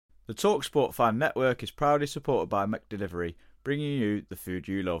The TalkSport Fan Network is proudly supported by McDelivery, bringing you the food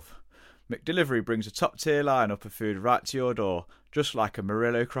you love. McDelivery brings a top-tier lineup of food right to your door, just like a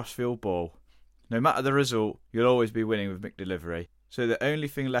Murillo Crossfield ball. No matter the result, you'll always be winning with McDelivery. So the only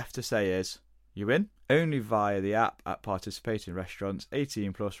thing left to say is, you win? Only via the app at participating restaurants.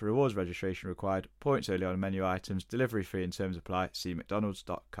 18 plus, rewards registration required, points only on menu items, delivery free and terms apply. See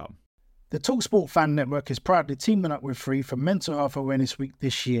mcdonalds.com. The TalkSport Fan Network is proudly teaming up with Free for Mental Health Awareness Week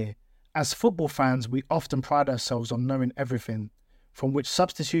this year. As football fans, we often pride ourselves on knowing everything, from which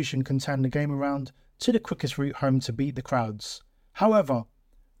substitution can turn the game around to the quickest route home to beat the crowds. However,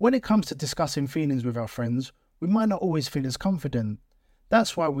 when it comes to discussing feelings with our friends, we might not always feel as confident.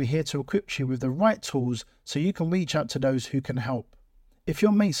 That's why we're here to equip you with the right tools so you can reach out to those who can help. If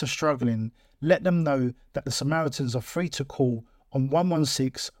your mates are struggling, let them know that the Samaritans are free to call on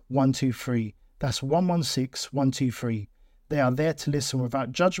 116 123. That's 116 123. They are there to listen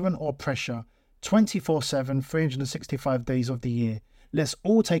without judgment or pressure, 24/7, 365 days of the year. Let's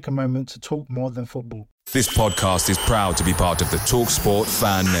all take a moment to talk more than football. This podcast is proud to be part of the TalkSport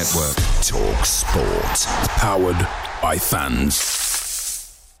Fan Network. TalkSport. Powered by fans.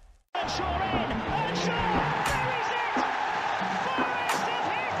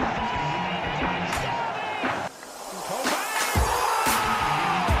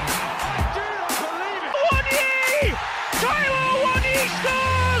 Taiwo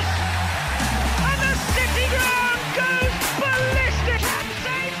scores! And the City ground goes ballistic! Cam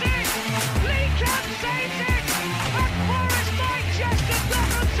saves it! Lee Cam saves it! And Forest might just have got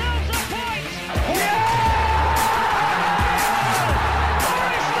themselves a point! Yeah!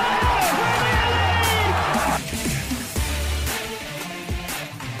 Forest Premier League!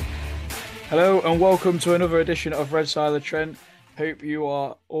 Hello and welcome to another edition of Red Side of the Trent. Hope you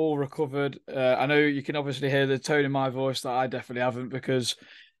are all recovered. I know you can obviously hear the tone in my voice that I definitely haven't, because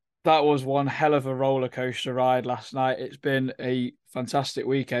that was one hell of a roller coaster ride last night. It's been a fantastic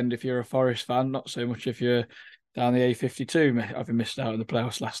weekend if you're a Forest fan, not so much if you're down the A52, having missed out on the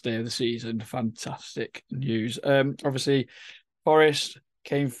playoffs last day of the season. Fantastic news. Obviously, Forest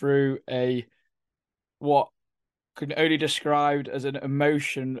came through what could only described as an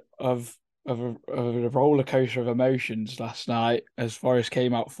emotion of a roller coaster of emotions last night, as Forest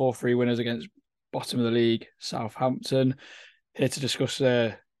came out 4-3 winners against bottom of the league Southampton. Here to discuss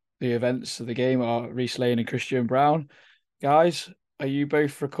the events of the game are Reece Lane and Christian Brown. Guys, are you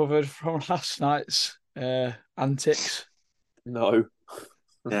both recovered from last night's antics? No.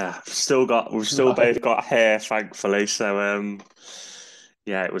 Yeah, we've still both got hair, thankfully. So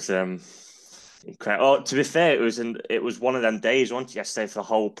yeah, it was incredible. Oh, to be fair, it was one of them days, wasn't it, yesterday for the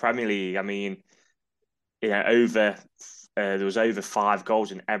whole Premier League. I mean, there was over 5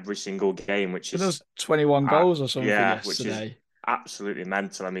 goals in every single game, which is there was 21 goals or something yesterday. Which is absolutely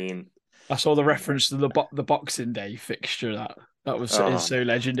mental. I mean, I saw the reference to the Boxing Day fixture. That was is so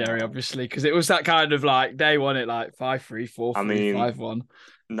legendary, obviously, because it was that kind of like day, wasn't it? Like 5-3, 4-3, 5-1.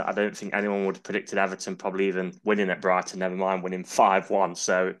 No, I don't think anyone would have predicted Everton probably even winning at Brighton, never mind winning 5-1.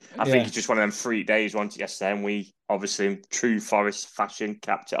 So I think it's just one of them 3 days, wasn't it, yesterday? And we obviously, in true Forest fashion,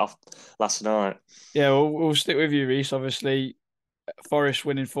 capped it off last night. Yeah, we'll stick with you, Reece. Obviously, Forest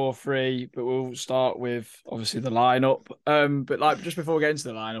winning 4-3, but we'll start with obviously the lineup. But like just before we get into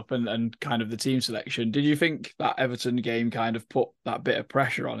the lineup and kind of the team selection, did you think that Everton game kind of put that bit of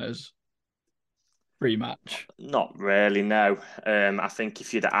pressure on us pre-match? Not really, no. I think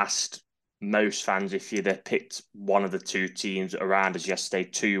if you'd have asked most fans if you'd have picked one of the two teams around us yesterday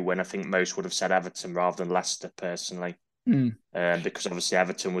to win, I think most would have said Everton rather than Leicester, personally. Because obviously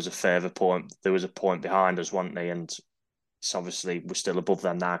Everton was a further point. There was a point behind us, wasn't they? And it's obviously we're still above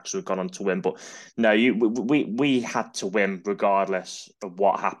them now because we've gone on to win. But no, we had to win regardless of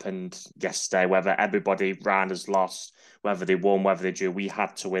what happened yesterday, whether everybody round us lost, whether they won, whether they drew. We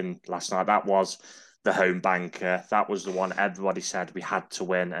had to win last night. That was the home banker. That was the one everybody said we had to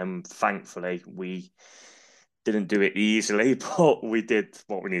win. And thankfully, we didn't do it easily, but we did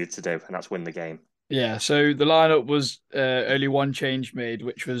what we needed to do, and that's win the game. Yeah, so the lineup was only one change made,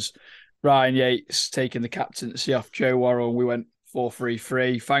 which was Ryan Yates taking the captaincy off Joe Worrell. We went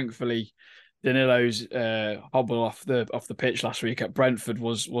 4-3-3. Thankfully, Danilo's hobble off the pitch last week at Brentford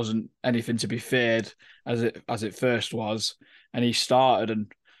wasn't anything to be feared as it first was, and he started,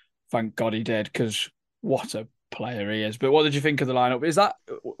 and thank God he did, because what a player he is. But what did you think of the lineup?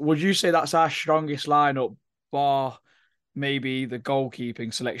 Would you say that's our strongest lineup, bar maybe the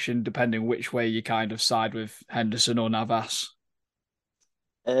goalkeeping selection, depending which way you kind of side with Henderson or Navas?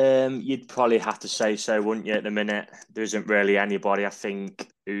 You'd probably have to say so, wouldn't you? At the minute, there isn't really anybody, I think,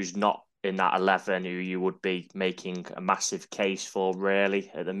 who's not in that 11 who you would be making a massive case for,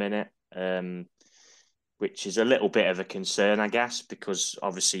 really, at the minute. Which is a little bit of a concern, I guess, because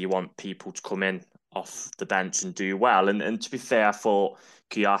obviously you want people to come in off the bench and do well. And to be fair, I thought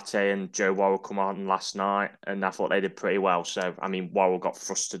Kouyaté and Joe Worrell come on last night, and I thought they did pretty well. So, I mean, Worrell got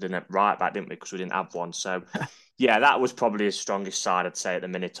thrusted in it right back, didn't we? Because we didn't have one. So, yeah, that was probably his strongest side, I'd say, at the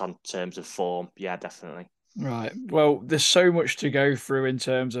minute on terms of form. Yeah, definitely. Right. Well, there's so much to go through in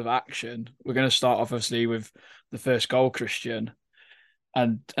terms of action. We're going to start obviously with the first goal, Christian,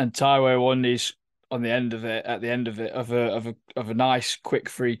 and Taiwo won these on the end of it, at the end of it, of a nice quick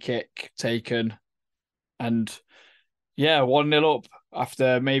free kick taken, and yeah, 1-0 up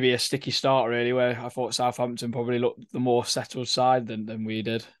after maybe a sticky start, really, where I thought Southampton probably looked the more settled side than we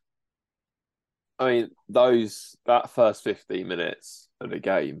did. I mean, that first 15 minutes of the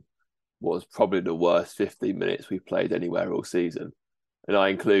game was probably the worst 15 minutes we've played anywhere all season. And I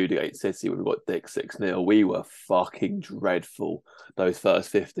include against City when we got Dick 6-0. We were fucking dreadful those first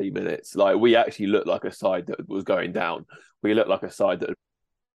 15 minutes. Like, we actually looked like a side that was going down. We looked like a side that had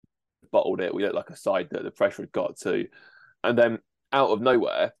bottled it. We looked like a side that the pressure had got to. And then out of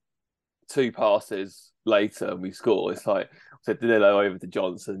nowhere, 2 passes later, and we score. It's like, so Danilo over to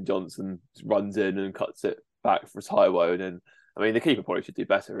Johnson. Johnson runs in and cuts it back for Taiwo. And then, I mean, the keeper probably should do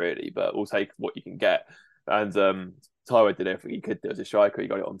better, really, but we'll take what you can get. And Taiwo did everything he could do as a striker. He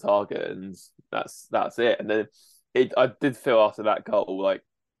got it on target, and that's it. And then I did feel after that goal, like,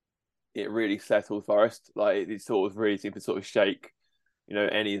 it really settled Forest. Like, it sort of really seemed to sort of shake,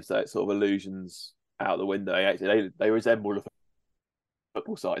 any of that sort of illusions out the window. Actually, they resembled a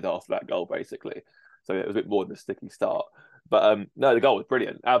football side after that goal, basically. So it was a bit more than a sticky start. But no, the goal was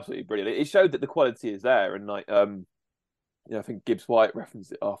brilliant, absolutely brilliant. It showed that the quality is there, and like I think Gibbs White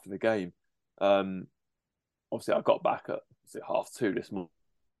referenced it after the game. Obviously, I got back at 2:30 this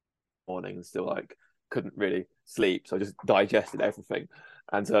morning and still like couldn't really sleep, so I just digested everything.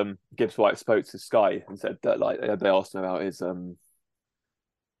 And Gibbs White spoke to Sky and said that like they asked him about his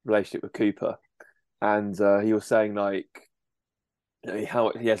relationship with Cooper, and he was saying like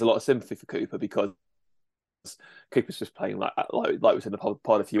how he has a lot of sympathy for Cooper because Cooper's just playing like we said in the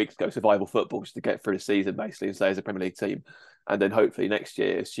pod a few weeks ago, survival football just to get through the season basically and stay as a Premier League team, and then hopefully next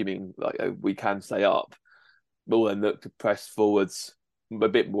year, assuming like we can stay up, we'll then look to press forwards a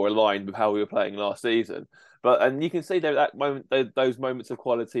bit more aligned with how we were playing last season. And you can see there that moment, those moments of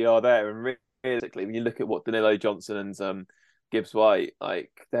quality are there. And realistically, when you look at what Danilo, Johnson, and Gibbs White,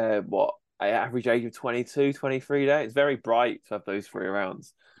 like they're an average age of 22, 23 there. It's very bright to have those 3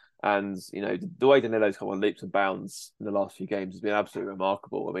 rounds. And the way Danilo's come on leaps and bounds in the last few games has been absolutely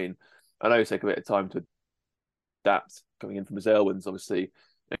remarkable. I mean, I know it's taken a bit of time to adapt coming in from his Elwins, obviously.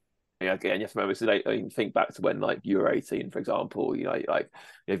 Again, you have to remember, think back to when like you were 18, for example, you've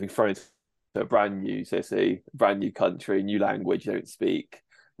been thrown into a brand new city, brand new country, new language you don't speak.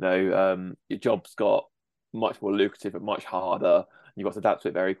 Your job's got much more lucrative and much harder. You've got to adapt to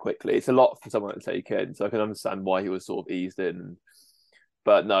it very quickly. It's a lot for someone to take in, so I can understand why he was sort of eased in.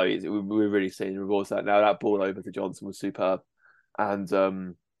 But no, we're really seeing the rewards of that now. That ball over to Johnson was superb, and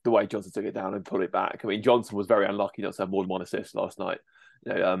the way Johnson took it down and put it back. I mean, Johnson was very unlucky not to have more than 1 assist last night.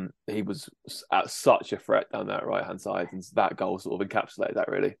 He was at such a threat down that right hand side, and that goal sort of encapsulated that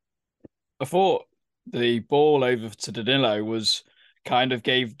really. I thought the ball over to Danilo was kind of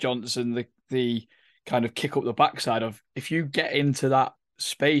gave Johnson the kind of kick up the backside of, if you get into that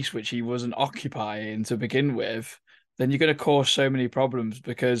space which he wasn't occupying to begin with, then you're going to cause so many problems,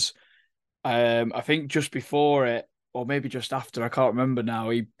 because I think just before it, or maybe just after, I can't remember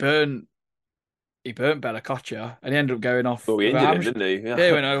now, he burnt Bella Kocha, and he ended up going off. Well, we injured him, didn't he? Yeah,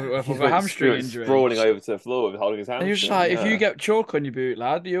 he went over with a hamstring injury, sprawling over to the floor with holding his hamstring. And you're just like, if you get chalk on your boot,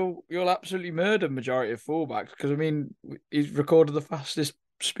 lad, you'll absolutely murder majority of fullbacks, because I mean, he's recorded the fastest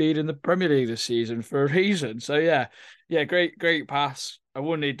speed in the Premier League this season for a reason. So yeah, great pass. I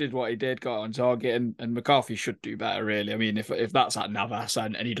wonder he did what he did, got on target, and McCarthy should do better, really. I mean, if that's at Navas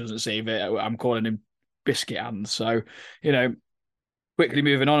and he doesn't save it, I'm calling him biscuit hands. So, quickly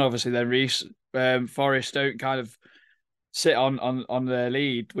moving on, obviously, then Reece, Forest don't kind of sit on their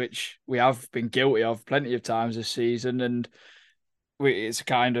lead, which we have been guilty of plenty of times this season, and it's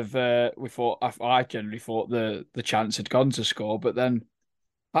kind of I generally thought the chance had gone to score, but then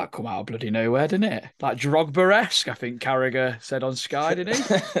that come out of bloody nowhere, didn't it? Like Drogba-esque, I think Carragher said on Sky, didn't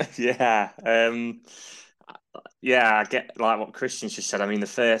he? Yeah. I get like what Christian's just said. I mean, the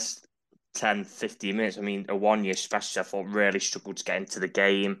first 10, 15 minutes, I mean, Awoniyi especially, I thought really struggled to get into the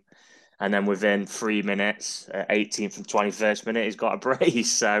game. And then within 3 minutes, 18th and 21st minute, he's got a brace.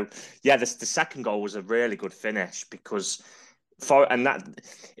 So, yeah, the second goal was a really good finish, because and that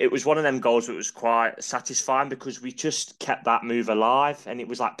it was one of them goals that was quite satisfying because we just kept that move alive, and it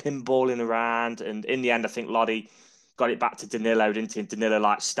was like pinballing around. And in the end, I think Lottie got it back to Danilo, didn't he? And Danilo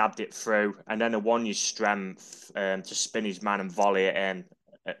like stabbed it through, and then Awoniyi's strength to spin his man and volley it in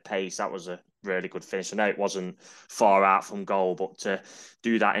at pace. That was a really good finish. I know it wasn't far out from goal, but to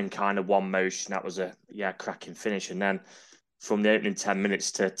do that in kind of one motion, that was a cracking finish. And then from the opening 10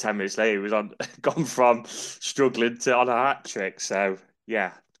 minutes to 10 minutes later, he was gone from struggling to on a hat trick. So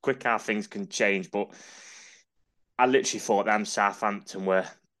yeah, quick how things can change. But I literally thought them Southampton were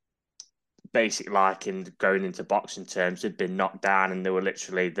basically like in going into boxing terms, they'd been knocked down and they were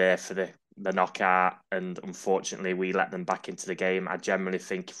literally there for the knockout. And unfortunately, we let them back into the game. I generally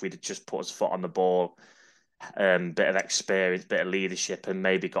think if we'd just put his foot on the ball, bit of experience, bit of leadership, and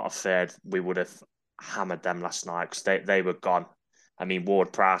maybe got a third, we would have hammered them last night because they were gone. I mean,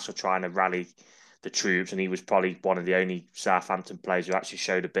 Ward-Prowse were trying to rally the troops, and he was probably one of the only Southampton players who actually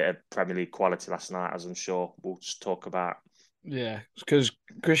showed a bit of Premier League quality last night, as I'm sure we'll just talk about. Yeah, because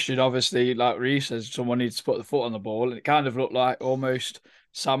Christian, obviously, like Reece says, someone needs to put the foot on the ball. And it kind of looked like almost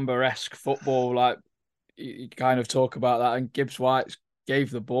Samba-esque football. Like you kind of talk about that, and Gibbs White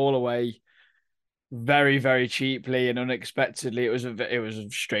gave the ball away very, very cheaply and unexpectedly. It was a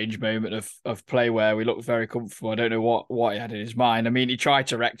strange moment of play where we looked very comfortable. I don't know what he had in his mind. I mean, he tried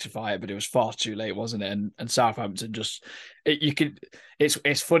to rectify it, but it was far too late, wasn't it? And Southampton just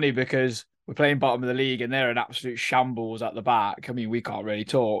it's funny because we're playing bottom of the league and they're an absolute shambles at the back. I mean, we can't really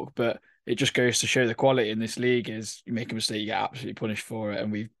talk, but it just goes to show the quality in this league is you make a mistake, you get absolutely punished for it.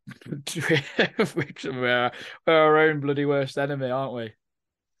 And we're our own bloody worst enemy, aren't we?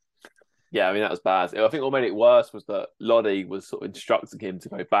 Yeah, I mean, that was bad. I think what made it worse was that Lottie was sort of instructing him to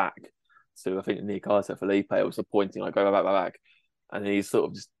go back. So I think Nicolas Felipe was pointing, like, go back. And he sort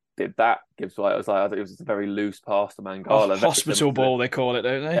of just did that. Gibbs White was like, I think it was just a very loose pass to Mangala. Hospital ball, they call it,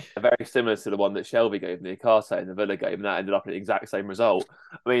 don't they? Very similar to the one that Shelby gave Nicolas in the Villa game, and that ended up in the exact same result.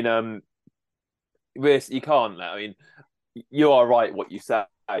 I mean, you can't. I mean, you are right what you say.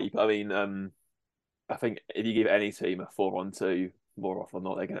 I mean, I think if you give any team a 4-on-2, more often than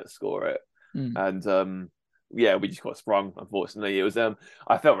not, they're going to score it. And yeah, we just got sprung. Unfortunately, it was.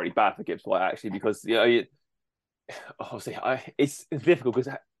 I felt really bad for Gibbs White actually because obviously it's difficult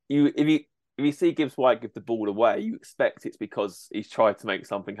because if you see Gibbs White give the ball away, you expect it's because he's tried to make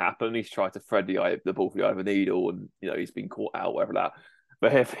something happen. He's tried to thread the ball through the eye of a needle, and he's been caught out, whatever that.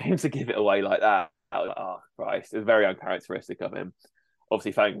 But for him to give it away like that, I was like, oh Christ, it was very uncharacteristic of him.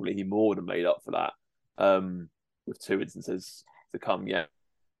 Obviously, thankfully, he more than made up for that with 2 instances to come. Yeah,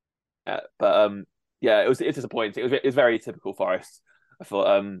 but yeah, it was disappointing. It was very typical Forest. I thought,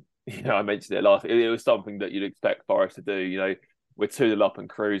 I mentioned it last. It was something that you'd expect Forest to do. We're 2-0 up and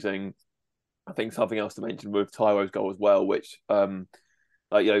cruising. I think something else to mention with Taiwo's goal as well, which Taiwo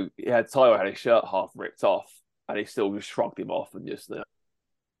had his shirt half ripped off, and he still just shrugged him off and just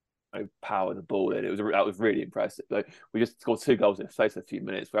powered the ball in. That was really impressive. We just scored 2 goals in the space of a few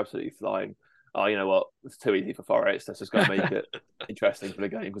minutes. We're absolutely flying. Oh, you know what? It's too easy for Forest. Let's just go make it interesting for the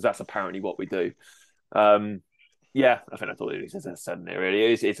game because that's apparently what we do. Yeah, I think that's all it is. It's a really.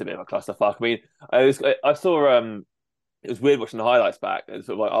 It's a bit of a clusterfuck. I mean, I saw it was weird watching the highlights back. It's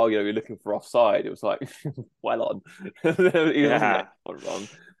sort of like, you're looking for offside. It was like, well on. Yeah, wrong.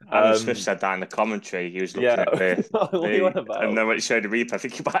 Alan Smith said that in the commentary. He was looking at and then when it showed the replay, I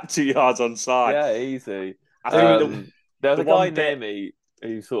think he about 2 yards onside. Yeah, easy. I think there was a guy near me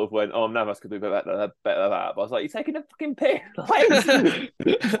who sort of went, Navas could do better than that. But I was like, you're taking a fucking piss.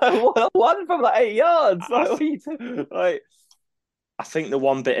 One from 8 yards. What are you doing? I think the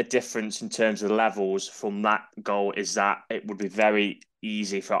one bit of difference in terms of the levels from that goal is that it would be very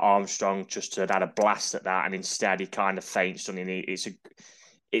easy for Armstrong just to have had a blast at that, and instead he kind of feints underneath.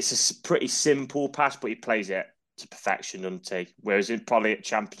 It's a pretty simple pass, but he plays it to perfection, doesn't he? Whereas probably at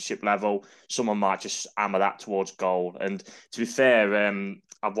championship level, someone might just hammer that towards goal. And to be fair,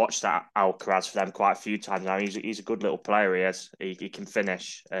 I've watched that Alcaraz for them quite a few times now. He's a good little player. He is. He can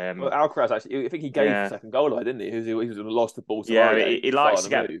finish. Well, Alcaraz actually, I think he gave the second goal away, didn't he? He was lost the ball. He likes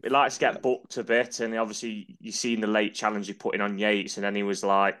to get booked a bit, and obviously you seen the late challenge he put in on Yates, and then he was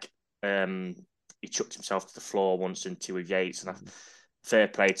like, he chucked himself to the floor once into with Yates, and fair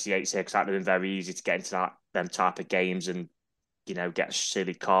play to Yates here because that would have been very easy to get into them type of games and get a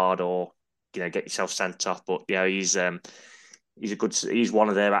silly card or get yourself sent off. But he's one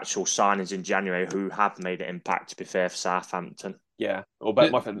of their actual signings in January who have made an impact, to be fair, for Southampton. Yeah. Or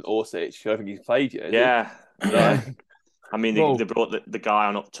my friend Orsic, I think he's played yet. Yeah. I mean, they Well, brought the guy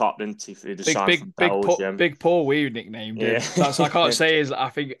on up top, didn't he, who they signed from Belgium. Big Paul, we nicknamed him. Yeah. So I can't say his. I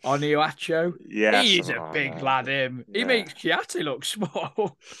think Onuachu. Yeah, He's something a like big that. lad. Him. He Yeah. makes Chiatti look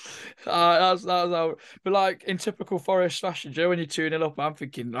small. That's how. But like in typical Forest fashion, Joe, when you're 2-0 up, I'm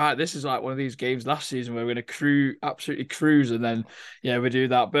thinking, right, this is like one of these games last season where we're gonna absolutely cruise, and then yeah, we do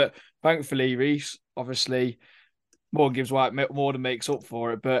that. But thankfully, Reece, obviously, more gives White more than makes up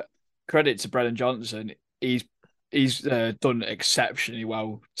for it. But credit to Brennan Johnson, he's done exceptionally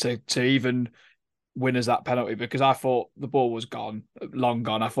well to even win us that penalty, because I thought the ball was gone, long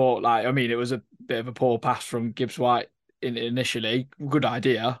gone. I thought, like, I mean, it was a bit of a poor pass from Gibbs White initially, good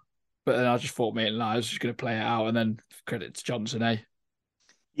idea, but then I just thought Maitland-Niles was just going to play it out, and then credit to Johnson, eh?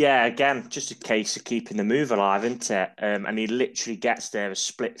 Yeah, again, just a case of keeping the move alive, isn't it? And he literally gets there a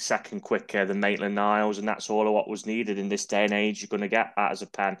split second quicker than Maitland-Niles, and that's all of what was needed in this day and age. You're going to get that as a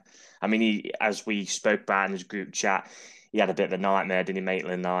pen. I mean, as we spoke about in his group chat, he had a bit of a nightmare, didn't he,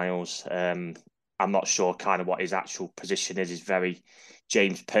 Maitland-Niles? I'm not sure kind of what his actual position is. He's very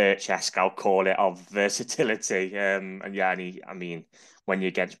James Perch-esque, I'll call it, of versatility. And yeah, I mean, when you're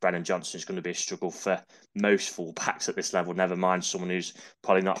against Brennan Johnson, it's going to be a struggle for most fullbacks at this level, never mind someone who's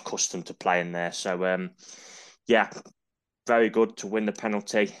probably not accustomed to playing there. So, yeah, very good to win the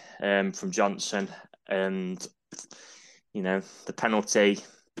penalty from Johnson. And, the penalty,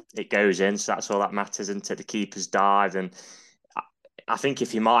 it goes in. So that's all that matters, isn't it? The keeper's dived. And I think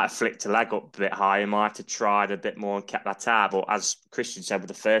if he might have flicked a leg up a bit higher, he might have tried a bit more and kept that out. But as Christian said with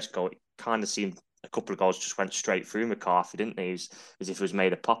the first goal, it kind of seemed a couple of goals just went straight through McCarthy, didn't he? As if it was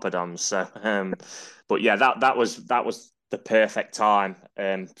made of poppadoms. So, but yeah, that was the perfect time.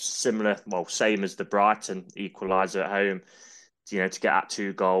 Similar, well, same as the Brighton equaliser at home. To get that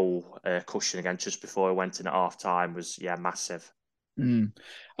 2-goal cushion again just before it went in at half time was massive. Mm.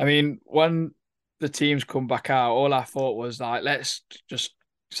 I mean, when the teams come back out, all I thought was like, let's just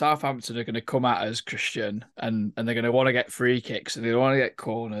Southampton are going to come at us, Christian, and they're going to want to get free kicks and they want to get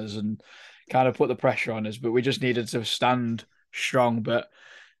corners and kind of put the pressure on us. But we just needed to stand strong. But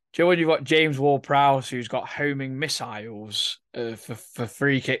Joe, when you've got James Ward-Prowse, who's got homing missiles for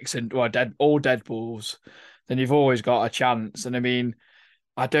free kicks and dead balls, then you've always got a chance. And I mean,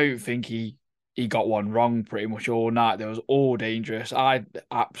 I don't think he got one wrong pretty much all night. They was all dangerous. I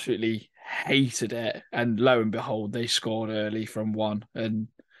absolutely hated it. And lo and behold, they scored early from one. And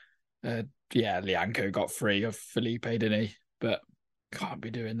Lianco got 3 of Felipe, didn't he? But can't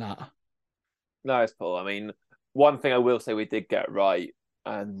be doing that. No, it's Paul. I mean, one thing I will say we did get right,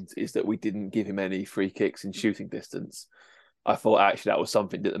 and is that we didn't give him any free kicks in shooting distance. I thought actually that was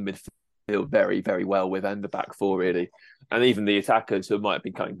something that the midfield very, very well with, and the back four really, and even the attackers who might have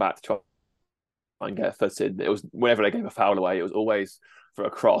been coming back to try and get a foot in. It was whenever they gave a foul away, it was always for a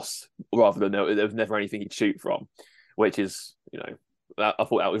cross rather than there was never anything he'd shoot from, which is I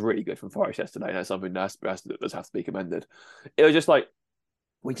thought that was really good from Forest yesterday. And that's something that has to be commended. It was just like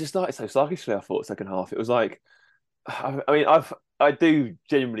we just started so sluggishly. I thought second half. It was like, I mean, I do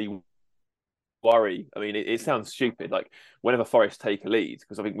genuinely worry. I mean, it sounds stupid. Like whenever Forest take a lead,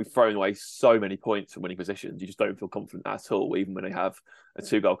 because I think we've thrown away so many points from winning positions, you just don't feel confident at all. Even when they have a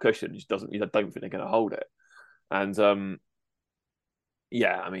 2-goal cushion, you don't think they're going to hold it. And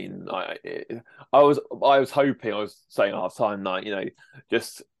yeah, I mean, I was hoping, I was saying at half time, like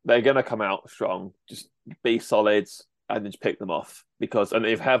just they're going to come out strong, just be solid, and then just pick them off. And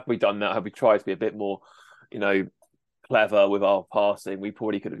if have we done that? Have we tried to be a bit more, clever with our passing? We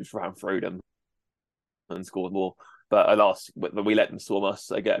probably could have just ran through them and scored more. But alas, we let them storm us.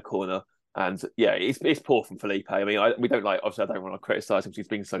 They get a corner, and yeah, it's poor from Felipe. I mean, we don't obviously I don't want to criticise him because he's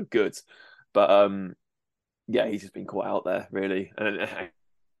been so good, but yeah, he's just been caught out there really. And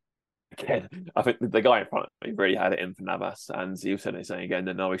again, I think the guy in front of me really had it in for Navas, and he was saying again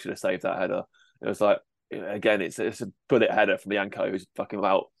that no, we should have saved that header. It was like, again, it's a bullet header from Lianco, who's fucking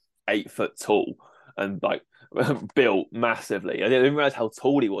about 8 foot tall and like built massively. I didn't realize how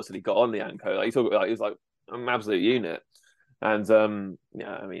tall he was until he got on Lianco. Like he was like an absolute unit. And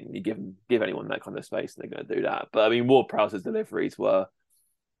yeah, I mean, you give anyone that kind of space, and they're going to do that. But I mean, Ward-Prowse's deliveries were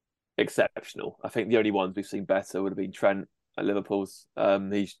exceptional. I think the only ones we've seen better would have been Trent at Liverpool's.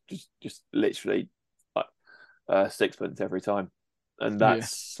 He's just literally like sixpence every time, and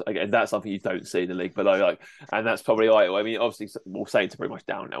that's again that's something you don't see in the league below. And that's probably I mean, obviously we'll say it's pretty much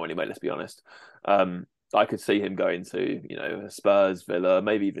down now anyway. Let's be honest. I could see him going to Spurs, Villa,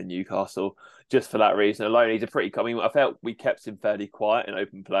 maybe even Newcastle, just for that reason alone. He's a pretty. I mean, I felt we kept him fairly quiet in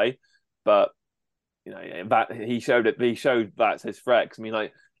open play, but that he showed that's his threat. I mean,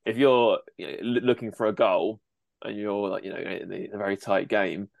 like if you're looking for a goal and you're in a very tight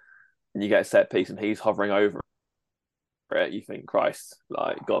game and you get a set piece and he's hovering over it, you think, Christ,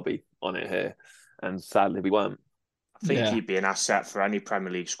 like, got to be on it here. And sadly, we weren't. I think Yeah. he'd be an asset for any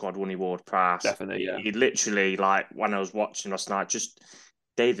Premier League squad, wouldn't he, Ward Prowse? Definitely, yeah. He literally, like, when I was watching last night, just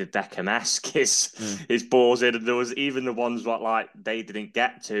David Beckham-esque his balls in. And there was even the ones what, like, they didn't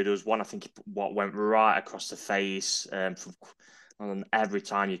get to. There was one, I think, what went right across the face. And every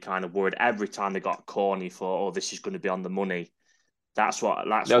time you kind of worried, every time they got a corner, you thought, oh, this is going to be on the money. There was one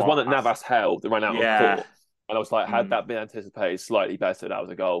that Navas held that ran out of yeah. court. And I was like, had that been anticipated slightly better, that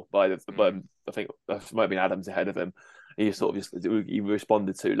was a goal. But I think it might have been Adams ahead of him. He sort of he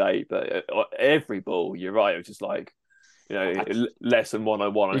responded too late. But every ball, you're right, it was just like, less than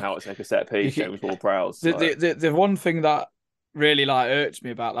 101 on how to take a set piece. It was more Prowse. The one thing that really like irks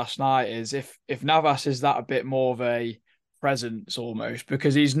me about last night is if Navas is that a bit more of a presence almost,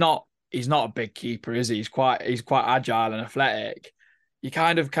 because he's not a big keeper, is he? He's quite agile and athletic. You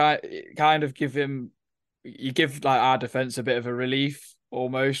kind of give him, you give like our defense a bit of a relief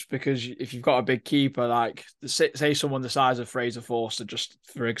almost, because if you've got a big keeper, like say someone the size of Fraser Forster, just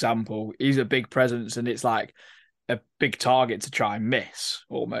for example, he's a big presence and it's like a big target to try and miss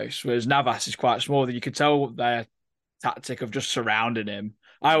almost. Whereas Navas is quite small, that you could tell their tactic of just surrounding him.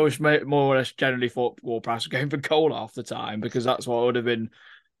 I always more or less generally thought Ward-Prowse was going for goal half the time, because that's what would have been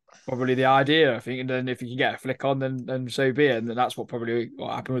probably the idea, I think. And then if you can get a flick on, then so be it. And then that's what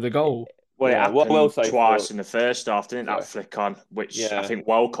happened with the goal. Well, Yeah, it happened we'll say twice in the first half, didn't it? That flick on, which I think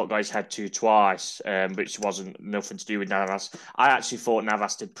Walcott got his head to twice, which wasn't nothing to do with Navas. I actually thought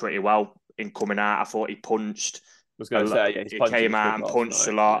Navas did pretty well in coming out. I thought he punched. I was going to say, he came out and punched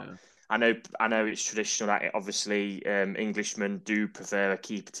a lot. Yeah. I know it's traditional that obviously Englishmen do prefer a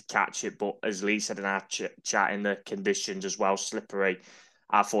keeper to catch it, but as Lee said in our chat, in the conditions as well, slippery,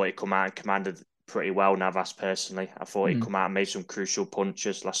 I thought he come out and commanded pretty well, Navas, personally. I thought he'd come out and made some crucial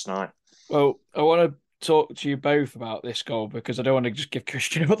punches last night. Well, I want to talk to you both about this goal, because I don't want to just give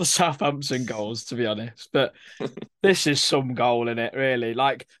Christian all the Southampton goals, to be honest. But this is some goal in it, really.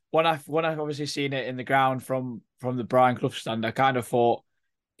 Like when I've obviously seen it in the ground from the Brian Clough stand, I kind of thought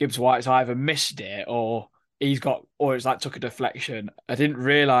Gibbs White's either missed it or it's like took a deflection. I didn't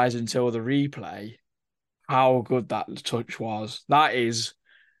realise until the replay how good that touch was. That is,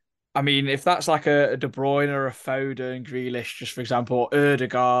 I mean, if that's like a De Bruyne or a Foden, Grealish, just for example, or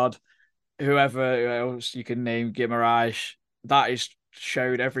Ødegaard, whoever else you can name, Guimaraes, that is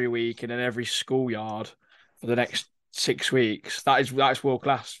showed every week and in every schoolyard for the next 6 weeks. That's world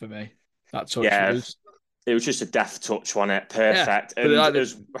class for me. That touch was. It was just a deft touch, wasn't it? Perfect. Yeah, and like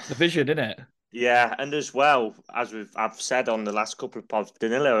the vision, isn't it? Yeah, and as well, as I've said on the last couple of pods,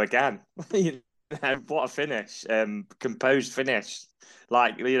 Danilo again. What a finish. Composed finish.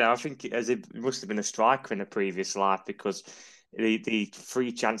 Like, I think it must have been a striker in a previous life, because the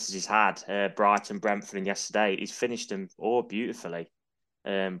 3 chances he's had, Brighton, Brentford, and yesterday, he's finished them all beautifully,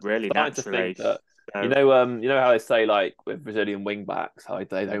 really naturally. You know how they say, like, with Brazilian wing backs, how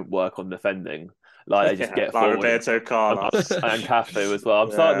they don't work on defending, like they just get forward. Roberto Carlos and Cafu as well.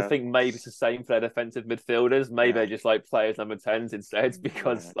 I'm starting to think maybe it's the same for their defensive midfilders. Maybe they just like players number 10s instead,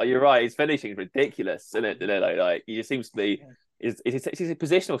 because like you're right, his finishing is ridiculous, isn't it? Like he just seems to be. It's a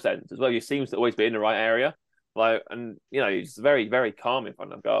positional sense as well. He seems to always be in the right area. Like, and he's very, very calm in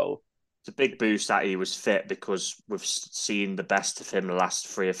front of goal. It's a big boost that he was fit, because we've seen the best of him the last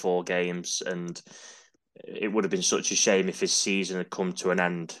 3 or 4 games, and it would have been such a shame if his season had come to an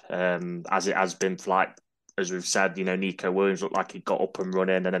end, as it has been. Like, as we've said, Nico Williams looked like he got up and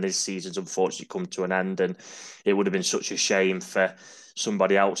running, and then his season's unfortunately come to an end, and it would have been such a shame for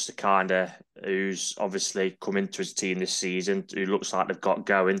somebody else to who's obviously come into his team this season, who looks like they've got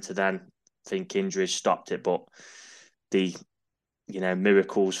going, to then think injuries stopped it. But the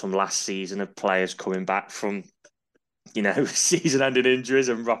miracles from last season of players coming back from season-ending injuries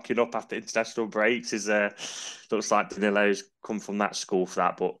and rocking up after international breaks is looks like Danilo's come from that school for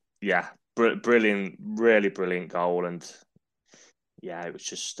that. But yeah, brilliant, really brilliant goal, and yeah, it was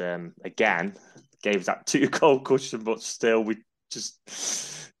just again gave that 2-goal cushion, but still we just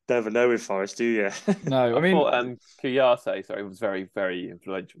never know with Forest, do you? No, I thought Kouyaté, was very, very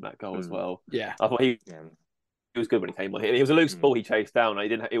influential in that goal as well. Yeah, I thought he was good when he came on. It was a loose ball he chased down.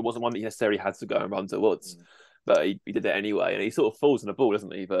 It wasn't one that he necessarily had to go and run towards. But he did it anyway, and he sort of falls in the ball,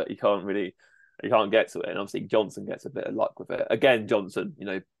 doesn't he? But he can't get to it. And obviously Johnson gets a bit of luck with it. Again, Johnson,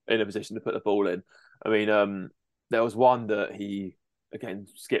 in a position to put the ball in. I mean, there was one that he again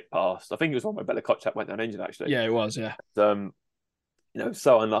skipped past. I think it was one where Bella Kotchap went down injured, actually. Yeah, it was. Yeah.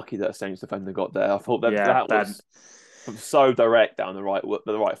 So unlucky that a Saints defender got there. I thought that was so direct down the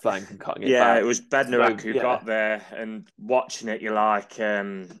right flank and cutting it back. Yeah, it was Bednarek who got there, and watching it, you're like,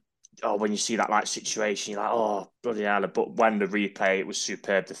 when you see that like situation, you're like, oh bloody hell! But when the replay, it was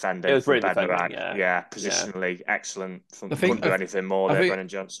superb It defending was from brilliant defending, Bednarek. yeah. Yeah, Yeah. positionally excellent. I Couldn't think do anything more I there, think Brennan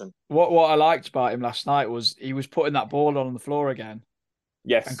Johnson. what I liked about him last night was he was putting that ball on the floor again and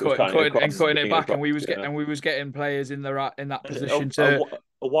Yes, it was cutting cutting it and across, cutting it getting it back, across, and yeah. we was getting players in in that And position to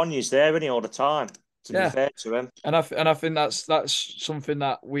a one use there, isn't he, all the time? To be yeah. fair to him, And I think that's something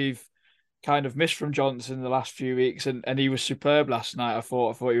that we've kind of missed from Johnson the last few weeks, and he was superb last night. I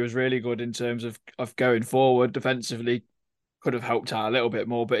thought he was really good in terms of going forward defensively. Could have helped out a little bit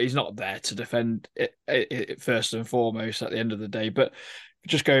more, but he's not there to defend it first and foremost at the end of the day. But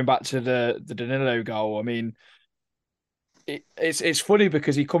just going back to the Danilo goal, I mean, it's funny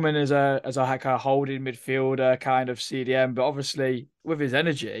because he come in as a like a holding midfielder kind of CDM, but obviously with his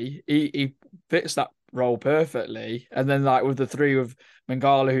energy, he fits that role perfectly. And then like with the three of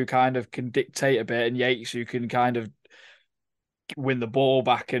Mangala who kind of can dictate a bit, and Yates who can kind of win the ball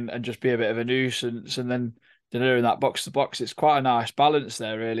back and just be a bit of a nuisance, and then in that box to box, it's quite a nice balance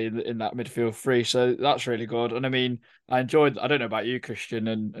there, really, in that midfield three. So that's really good. And I mean, I enjoyed. I don't know about you, Christian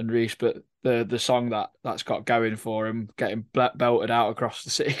and Reese, but the song that's got going for him, getting belted out across the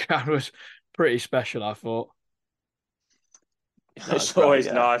city ground was pretty special. I thought. it's Great, always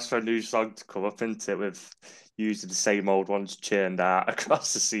yeah. nice for a new song to come up into it with using the same old ones churned out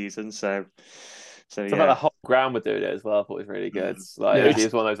across the season. So Something like yeah. the whole ground were doing it as well. I thought it was really good. Like Yeah, it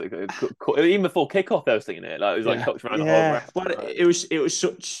was one of those even before kickoff they were singing it. Like it was like yeah, cocked around the whole Yeah, ground. well, it was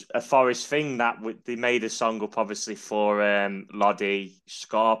such a Forest thing that they made a song up obviously for Lodi,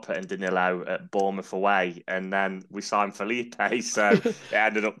 Scarpa, and Danilo at Bournemouth away, and then we signed Felipe, so it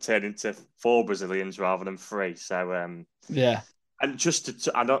ended up turning to 4 Brazilians rather than 3. So yeah. and just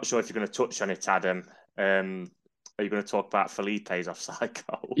I'm not sure if you're going to touch on it, Adam. Are you going to talk about Felipe's offside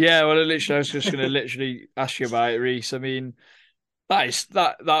goal? Yeah, well, literally, I was just going to literally ask you about it, Reese. I mean, that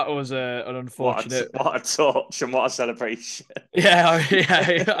was an unfortunate. What a touch and what a celebration! Yeah,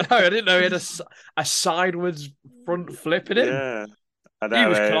 yeah. I know. I didn't know he had a sideways front flip in him. Yeah, I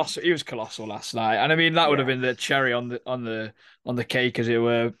know. He was colossal last night, and I mean that would have Yeah. been the cherry on the cake, as it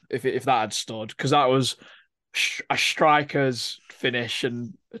were, if that had stood, because that was a striker's finish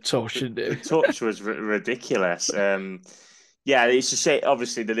and a touch. The touch was ridiculous. Yeah, it's to say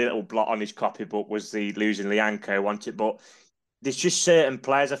obviously the little blot on his copybook was the losing Lianco wanted, but there's just certain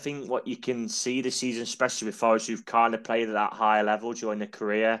players I think what you can see this season, especially with Forest, who've kind of played at that higher level during their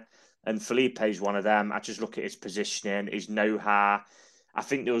career. And Felipe's one of them. I just look at his positioning, his know-how. I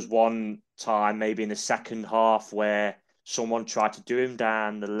think there was one time, maybe in the second half, where someone tried to do him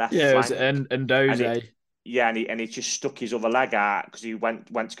down the left Yeah, it was flank, and and Doze. it yeah, and he just stuck his other leg out because he went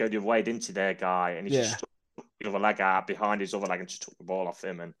to go the other way, didn't he, their guy, and he just Yeah, stuck the other leg out behind his other leg and just took the ball off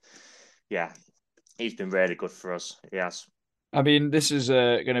him. And yeah, he's been really good for us. Yes. I mean this is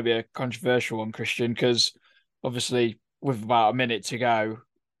going to be a controversial one, Christian, because obviously with about a minute to go,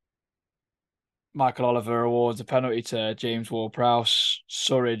 Michael Oliver awards a penalty to James Ward-Prowse.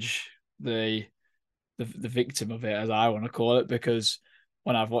 Surridge, the victim of it, as I want to call it, because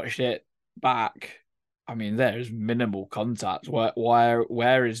when I've watched it back, I mean, there is minimal contact.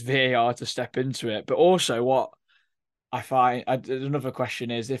 Where is VAR to step into it? But also, what I find another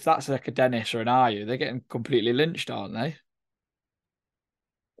question is if that's like a Dennis or an Ayu, they're getting completely lynched, aren't they?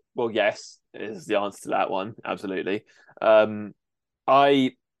 Well, yes, is the answer to that one. Absolutely.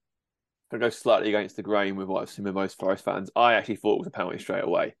 I go slightly against the grain with what I've seen with most Forest fans. I actually thought it was a penalty straight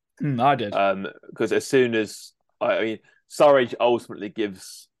away. I did. Because as soon as I mean, Surridge ultimately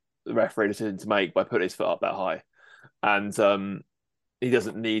gives the referee a decision to make by putting his foot up that high, and he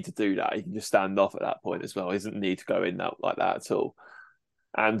doesn't need to do that. He can just stand off at that point as well. He doesn't need to go in that like that at all.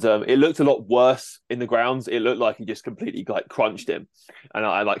 And it looked a lot worse in the grounds. It looked like he just completely like crunched him, and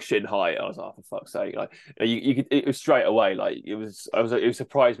I like shin high. I was like, oh, for fuck's sake! Like you could, it was straight away. Like it was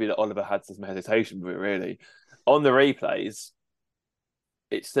surprised me that Oliver had some hesitation with it. Really, on the replays,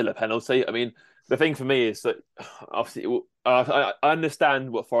 it's still a penalty. I mean, the thing for me is that obviously I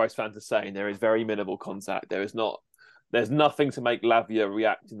understand what Forest fans are saying. There is very minimal contact. There's nothing to make Lavia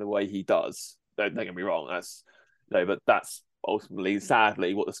react in the way he does. Don't get me wrong. But that's ultimately,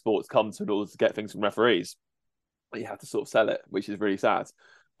 sadly, what the sport's come to in order to get things from referees. You have to sort of sell it, which is really sad.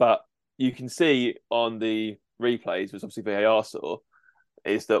 But you can see on the replays, which obviously VAR saw,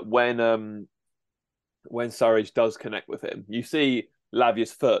 is that when Surridge does connect with him, you see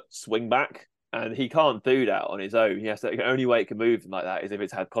Lavia's foot swing back, and he can't do that on his own. The only way it can move like that is if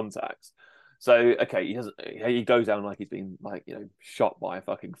it's had contact. So okay, he goes down like he's been shot by a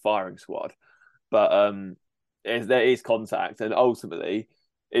fucking firing squad, but there is contact, and ultimately,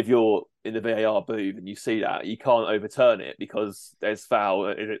 if you're in the VAR booth and you see that, you can't overturn it because there's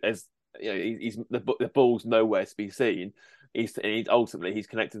foul. There's he's the ball's nowhere to be seen. Ultimately he's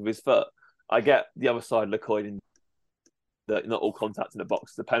connected with his foot. I get the other side of the coin in that not all contact in the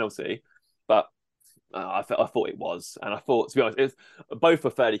box is a penalty, but I thought it was, and I thought, to be honest, both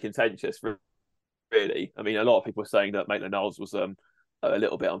were fairly contentious. Really, I mean, a lot of people were saying that Maitland-Niles was a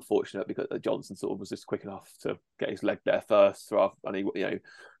little bit unfortunate because Johnson sort of was just quick enough to get his leg there first. And he,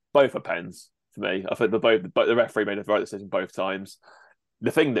 both are pens for me. I think the referee made the right decision both times.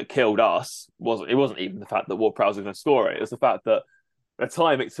 The thing that killed us wasn't even the fact that Ward-Prowse was going to score it. It was the fact that the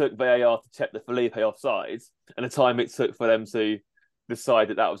time it took VAR to check the Felipe offsides and the time it took for them to decide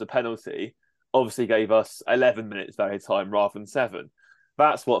that was a penalty obviously gave us 11 minutes valid time rather than 7.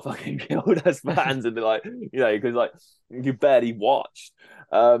 That's what fucking killed us fans, and because you barely watched.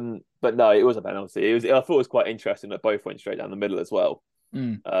 But no, it was a penalty. I thought it was quite interesting that both went straight down the middle as well.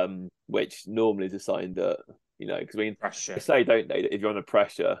 Which normally is a sign that because they say, don't they, that if you're under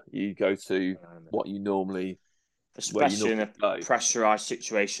pressure, you go to what you normally. Especially in a pressurised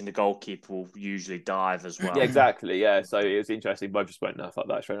situation, the goalkeeper will usually dive as well. Yeah, exactly. Yeah, so it was interesting. Both just went like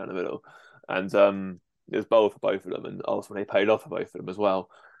that straight down the middle, and it was bold for both of them, and ultimately paid off for both of them as well.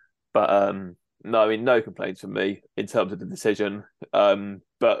 But no, I mean, no complaints from me in terms of the decision.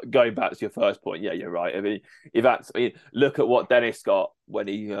 But going back to your first point, yeah, you're right. I mean, look at what Dennis got when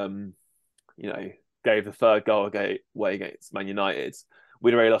he gave the third goal away against Man United.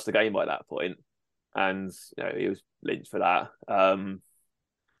 We'd already lost the game by that point. And he was lynched for that.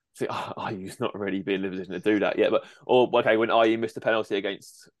 So Ayew's not really been in a position to do that yet. When Ayew missed a penalty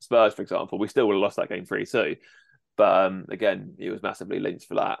against Spurs, for example, we still would have lost that game 3-2. But again, he was massively lynched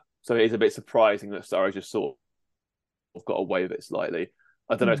for that. So it is a bit surprising that Sturridge just sort of got away with it slightly.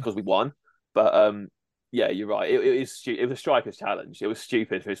 I don't know if it's because we won, but yeah, you're right. It was a striker's challenge. It was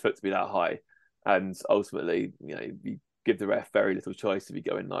stupid for his foot to be that high, and ultimately, you give the ref very little choice if you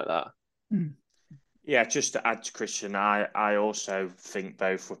go in like that. Yeah, just to add to Christian, I also think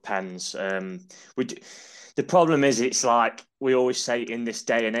both were pens. The problem is, it's like we always say in this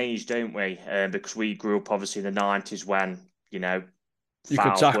day and age, don't we? Because we grew up obviously in the 90s when,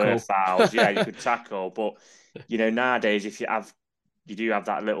 fouls were fouls. Yeah, you could tackle. But, nowadays, if you do have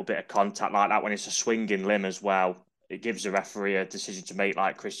that little bit of contact like that when it's a swinging limb as well, it gives the referee a decision to make,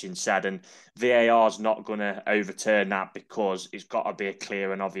 like Christian said, and VAR's not going to overturn that because it's got to be a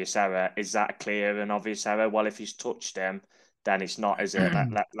clear and obvious error. Is that a clear and obvious error? Well, if he's touched him, then it's not, is it?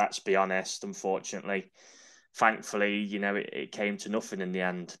 Let's be honest, unfortunately. Thankfully, it came to nothing in the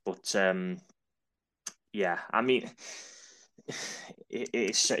end. But, yeah, I mean,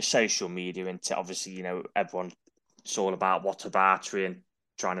 it's social media, and obviously, everyone, it's all about whataboutery and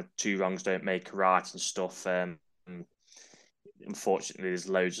trying to 2 wrongs don't make a right and stuff. Unfortunately, there's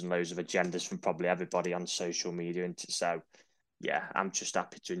loads and loads of agendas from probably everybody on social media, and so yeah, I'm just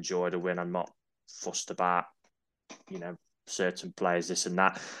happy to enjoy the win. I'm not fussed about certain players, this and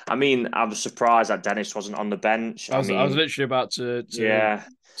that. I mean, I was surprised that Dennis wasn't on the bench. I was literally about to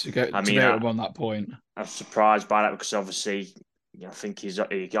go him on that point. I'm surprised by that because obviously, I think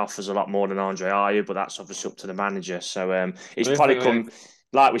he offers a lot more than Andre Ayew, but that's obviously up to the manager. So it's probably come.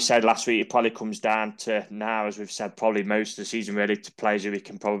 Like we said last week, it probably comes down to now, as we've said, probably most of the season really to players who we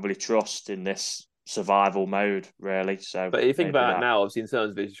can probably trust in this survival mode, really. So, but you think about it now, obviously in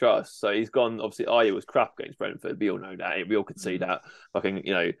terms of his trust. So he's gone. Obviously, Ayew was crap against Brentford. We all know that. We all could see that.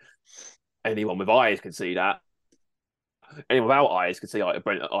 Anyone with eyes could see that. Anyone without eyes could see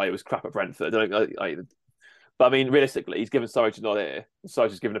Ayew was crap at Brentford. But I mean, realistically, he's given Sturridge not here.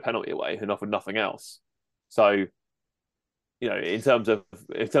 Sturridge has given a penalty away and offered nothing else. So. In terms of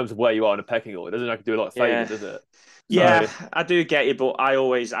where you are in a pecking order, it doesn't have to do a lot of favours, does it? Yeah, I do get you, but I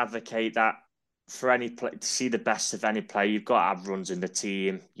always advocate that for any play, to see the best of any player, you've got to have runs in the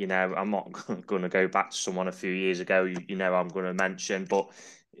team. I'm not going to go back to someone a few years ago. I'm going to mention, but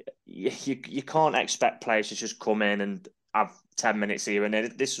you can't expect players to just come in and have 10 minutes here and there.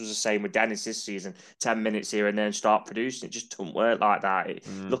 This was the same with Dennis this season. 10 minutes here and there and start producing. It just doesn't work like that.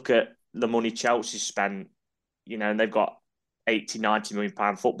 Look at the money Chelsea spent, and they've got 80, 90 million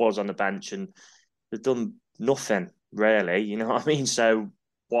pound footballers on the bench and they've done nothing really, you know what I mean? So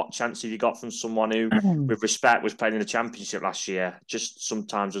what chance have you got from someone who, with respect, was playing in the Championship last year? Just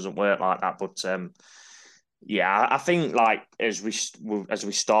sometimes doesn't work like that. But yeah, I think like as we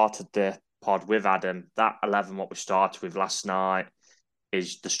started the pod with Adam, that 11 what we started with last night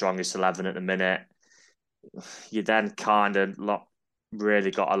is the strongest 11 at the minute. You then kind of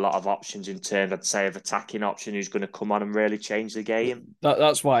really got a lot of options in terms, I'd say, of attacking option who's going to come on and really change the game.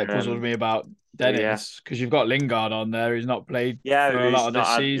 That's why it puzzled me about Dennis, because you've got Lingard on there who's not played for a lot of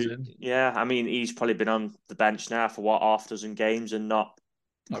this season. Yeah, I mean, he's probably been on the bench now for half dozen games and not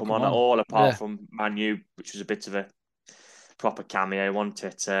Not come on at all, apart Yeah. from Man U, which was a bit of a proper cameo, wasn't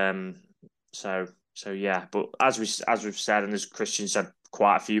it? So yeah. But as we've said, and as Christian said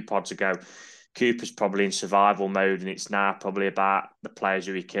quite a few pods ago, Cooper's probably in survival mode, and it's now probably about the players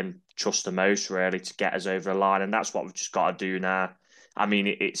who he can trust the most, really, to get us over the line, and that's what we've just got to do now. I mean,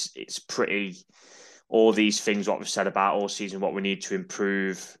 it's pretty all these things what we've said about all season, what we need to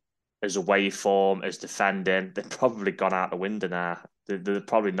improve as away form, as defending, they've probably gone out the window now. They're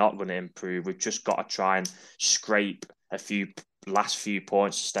probably not going to improve. We've just got to try and scrape a few last few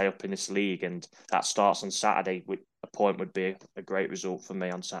points to stay up in this league, and that starts on Saturday. A point would be a great result for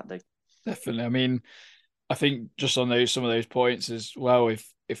me on Saturday. Definitely. I mean, I think just on some of those points as well,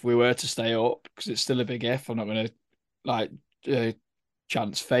 if we were to stay up, because it's still a big if, I'm not going to like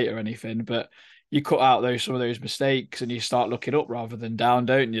chance fate or anything, but you cut out some of those mistakes and you start looking up rather than down,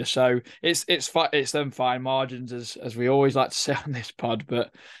 don't you? So it's them fine margins as we always like to say on this pod,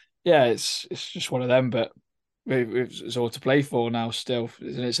 but yeah, it's just one of them. But it's all to play for now still,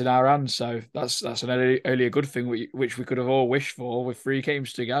 and it's in our hands. So that's only a good thing which we could have all wished for with 3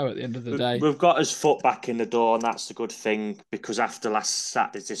 games to go at the end of the day. We've got his foot back in the door, and that's the good thing, because after last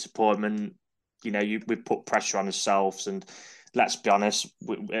Saturday's disappointment, we put pressure on ourselves, and let's be honest,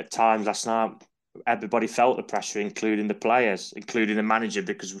 at times last night, everybody felt the pressure, including the players, including the manager,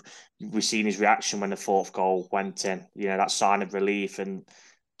 because we seen his reaction when the 4th goal went in. That sign of relief, and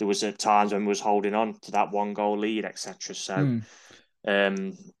there was at times when we was holding on to that 1-goal lead, etc. So,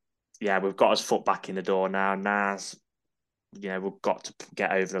 yeah, we've got his foot back in the door now. We've got to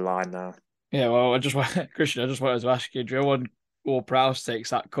get over the line now. Yeah, well, Christian, I just wanted to ask you, do you know when Ward-Prowse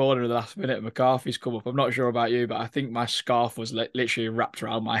takes that corner in the last minute, McCarthy's come up? I'm not sure about you, but I think my scarf was literally wrapped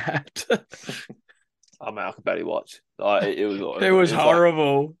around my head. I mean, I could barely watch. It was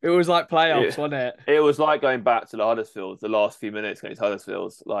horrible. Like, it was like playoffs, wasn't it? It was like going back to the Huddersfield, the last few minutes against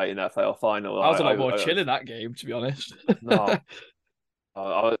Huddersfield, like in that playoff final. I was a lot more chill in that game, to be honest. No,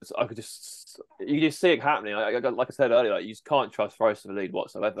 I could just, you could just see it happening. Like I said earlier, like, you just can't trust Forest in the lead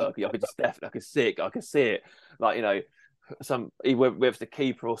whatsoever. I could just definitely, I could see it. Like, with the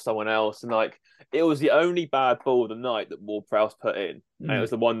keeper or someone else, and like it was the only bad ball of the night that Ward-Prowse put in, and it was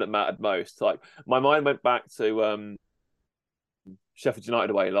the one that mattered most. Like, my mind went back to Sheffield United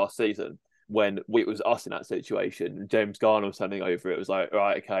away last season when it was us in that situation. James Garner was turning over. It was like,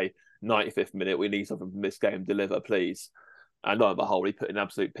 right, okay, 95th minute, we need something from this game, deliver, please. And lo and behold, he put in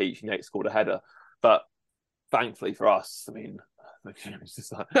absolute peach and Yates scored a header. But thankfully for us, I mean, it's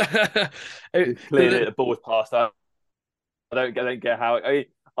just like clearly the ball was passed out. I don't get how.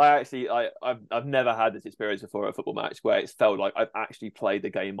 I've never had this experience before at a football match where it's felt like I've actually played the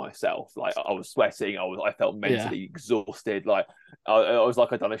game myself. Like, I was sweating, I felt mentally exhausted. Like, I was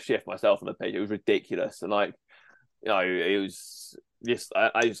like I'd done a shift myself on the pitch. It was ridiculous, and like, it was just,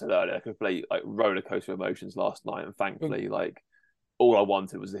 I just said earlier, a complete like roller coaster of emotions last night. And thankfully, like, all I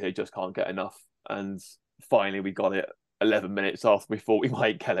wanted was to hear "just can't get enough," and finally we got it 11 minutes after we thought we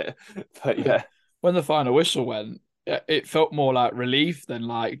might get it. But yeah, when the final whistle went, it felt more like relief than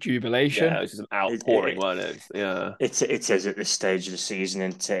like jubilation. Yeah, it was just an outpouring, wasn't it? Yeah, it is at this stage of the season,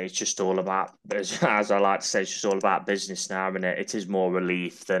 and it's just all about, as I like to say, it's just all about business now, and it is more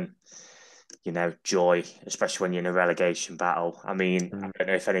relief than joy, especially when you're in a relegation battle. I mean, I don't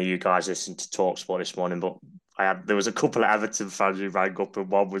know if any of you guys listened to TalkSport this morning, but there was a couple of Everton fans who rang up,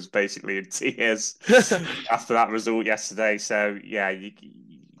 and one was basically in tears after that result yesterday. So yeah, it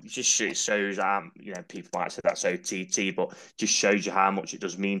just shows people might say that's OTT, but just shows you how much it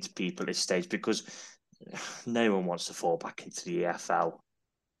does mean to people at this stage, because no one wants to fall back into the EFL.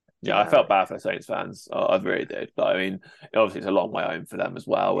 Yeah, I felt bad for the Saints fans. I really did. But I mean, obviously it's a long way home for them as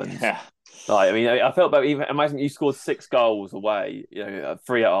well. And I felt bad. Even imagine you scored 6 goals away.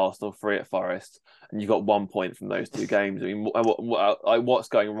 3 at Arsenal, 3 at Forest, and you got 1 point from those 2 games. I mean, what's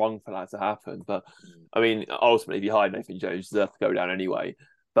going wrong for that to happen? But I mean, ultimately, if you hide Nathan Jones, you deserve to go down anyway.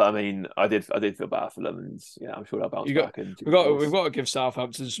 But I mean, I did feel bad for them, and I'm sure they'll bounce back. We've got to give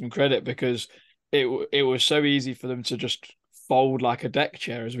Southampton some credit, because it was so easy for them to just fold like a deck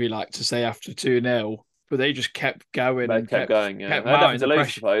chair, as we like to say, after 2-0, but they just kept going. They kept going. Kept mounting the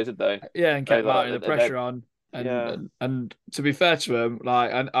pressure, suppose, did they? Yeah, and kept mounting the pressure on. And to be fair to them,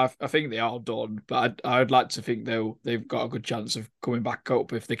 and I think they are done, but I'd like to think they've got a good chance of coming back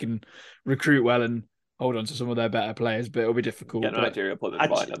up if they can recruit well and hold on to some of their better players. But it'll be difficult. Yeah, Nigeria put them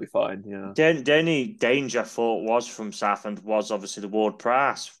right, they'll be fine. Yeah. The only danger I thought was from Southampton was obviously the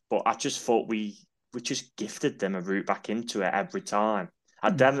Ward-Prowse, but I just thought we just gifted them a route back into it every time. I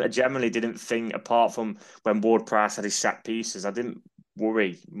generally didn't think, apart from when Ward-Prowse had his set pieces, I didn't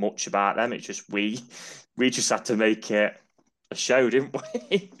worry much about them. It's just we just had to make it a show, didn't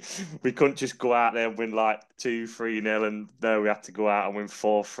we? We couldn't just go out there and win like 2-3-0, and no, we had to go out and win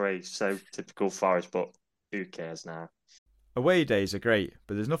 4-3. So typical Forest, but who cares now? Away days are great,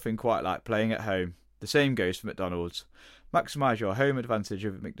 but there's nothing quite like playing at home. The same goes for McDonald's. Maximise your home advantage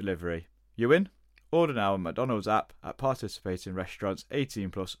with McDelivery. You win? Order now on McDonald's app at participating restaurants. 18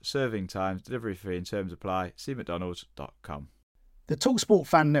 plus, serving times, delivery fee and terms apply. See mcdonalds.com. The TalkSport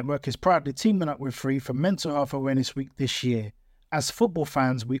Fan Network is proudly teaming up with Free for Mental Health Awareness Week this year. As football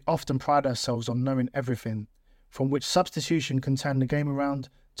fans, we often pride ourselves on knowing everything, from which substitution can turn the game around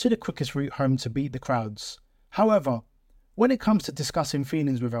to the quickest route home to beat the crowds. However, when it comes to discussing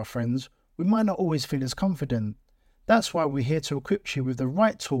feelings with our friends, we might not always feel as confident. That's why we're here to equip you with the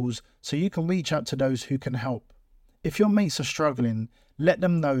right tools so you can reach out to those who can help. If your mates are struggling, let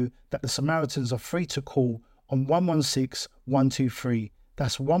them know that the Samaritans are free to call on 116 123.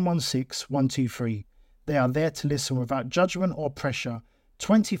 That's 116 123. They are there to listen without judgment or pressure,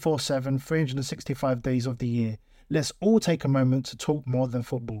 24/7, 365 days of the year. Let's all take a moment to talk more than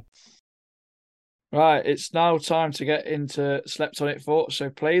football. Right, it's now time to get into Slept on It thoughts, so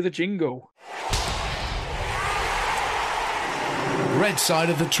play the jingle. Red side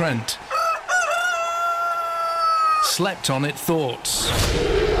of the Trent. Slept on it thoughts.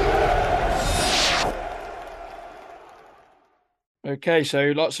 Okay,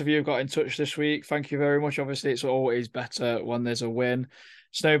 so lots of you have got in touch this week. Thank you very much. Obviously, it's always better when there's a win.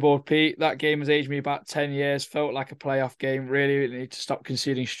 Snowboard Pete, that game has aged me about 10 years. Felt like a playoff game. Really need to stop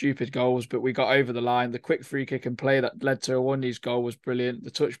conceding stupid goals, but we got over the line. The quick free kick and play that led to a Wendy's goal was brilliant.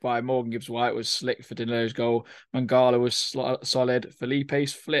 The touch by Morgan Gibbs-White was slick for Danilo's goal. Mangala was solid.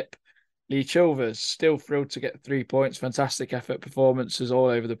 Felipe's flip. Lee Chilvers, still thrilled to get 3 points. Fantastic effort performances all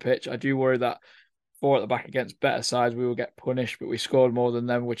over the pitch. I do worry that 4 at the back against better sides, we will get punished, but we scored more than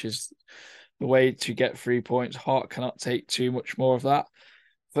them, which is the way to get 3 points. Hart cannot take too much more of that.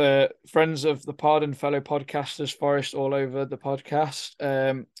 For friends of the pod and fellow podcasters, Forest all over the podcast.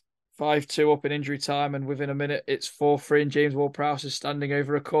 5-2 up in injury time, and within a minute it's 4-3, and James Ward-Prowse is standing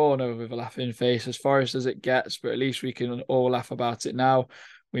over a corner with a laughing face. As Forest as it gets, but at least we can all laugh about it now.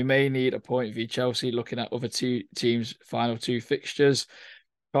 We may need a point v Chelsea, looking at other two teams' final 2 fixtures.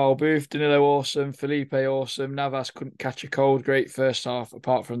 Carl Booth, Danilo awesome, Felipe awesome, Navas couldn't catch a cold, great first half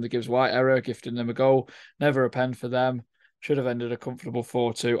apart from the Gibbs-White error, gifting them a goal. Never a pen for them. Should have ended a comfortable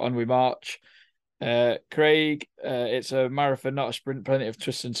 4-2. On we march. Craig, it's a marathon, not a sprint. Plenty of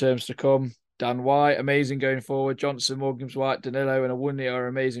twists and turns to come. Dan White, amazing going forward. Johnson, Morgan's White, Danilo, and Awundi are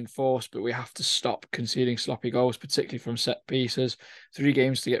amazing force, but we have to stop conceding sloppy goals, particularly from set pieces. 3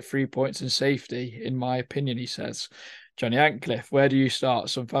 games to get 3 points in safety, in my opinion, he says. Johnny Antcliffe, where do you start?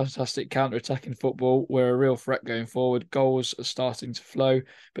 Some fantastic counter-attacking football. We're a real threat going forward. Goals are starting to flow,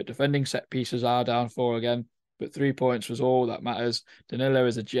 but defending set pieces are down 4 again. But 3 points was all that matters. Danilo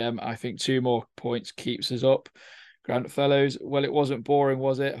is a gem. I think 2 more points keeps us up. Grant Fellows, well, it wasn't boring,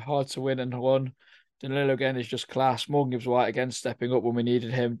 was it? Hard to win and won. Danilo again is just class. Morgan Gibbs-White again stepping up when we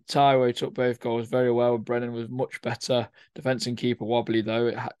needed him. Taiwo took both goals very well. Brennan was much better. Defence and keeper wobbly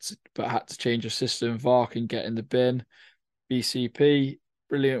though. Had to change the system. VAR can get in the bin. BCP,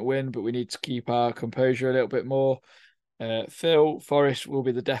 brilliant win, but we need to keep our composure a little bit more. Phil, Forest will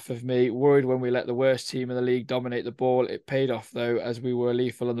be the death of me. Worried when we let the worst team in the league dominate the ball. It paid off, though, as we were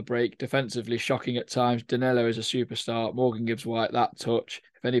lethal on the break. Defensively shocking at times. Danilo is a superstar. Morgan Gibbs-White, that touch.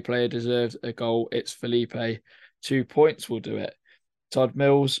 If any player deserves a goal, it's Felipe. 2 points will do it. Todd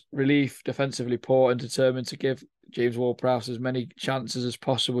Mills, relief, defensively poor and determined to give James Ward-Prowse as many chances as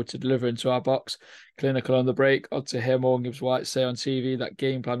possible to deliver into our box. Clinical on the break. Odd to hear Morgan Gibbs-White say on TV that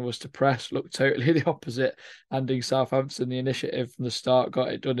game plan was to press. Looked totally the opposite. Handing Southampton the initiative from the start. Got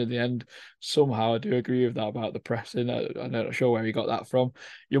it done in the end. Somehow I do agree with that about the pressing. I'm not sure where he got that from.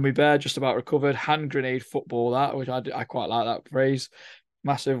 Yummy Bear just about recovered. Hand grenade football, that, which I quite like that phrase.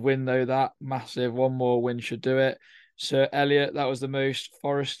 Massive win though, that. Massive. One more win should do it. Sir Elliott, that was the most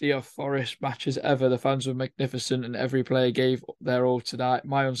Foresty of Forest matches ever. The fans were magnificent and every player gave their all tonight.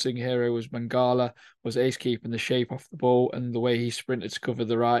 My unsung hero was Mangala, was ace keeping the shape off the ball, and the way he sprinted to cover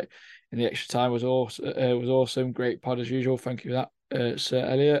the right in the extra time was awesome. Great pod as usual. Thank you for that, Sir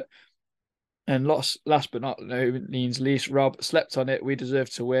Elliott. And last but not means least, Rob, slept on it. We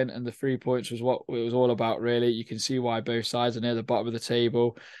deserved to win, and the 3 points was what it was all about, really. You can see why both sides are near the bottom of the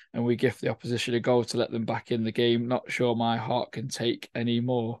table, and we gift the opposition a goal to let them back in the game. Not sure my heart can take any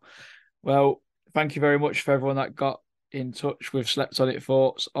more. Well, thank you very much for everyone that got in touch with Slept on It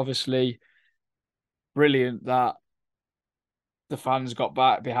thoughts. Obviously, brilliant that the fans got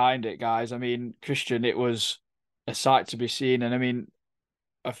back behind it, guys. I mean, Christian, it was a sight to be seen, and I mean,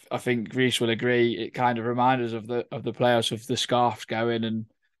 I think Reese will agree. It kind of reminds us of the players with the scarves going,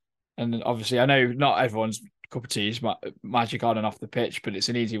 and obviously I know not everyone's cup of tea is magic on and off the pitch, but it's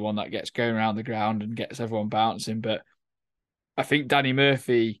an easy one that gets going around the ground and gets everyone bouncing. But I think Danny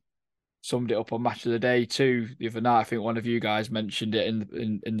Murphy summed it up on Match of the Day too the other night. I think one of you guys mentioned it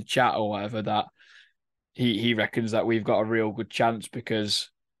in the chat or whatever, that he reckons that we've got a real good chance because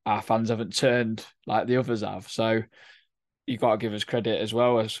our fans haven't turned like the others have. So you got to give us credit as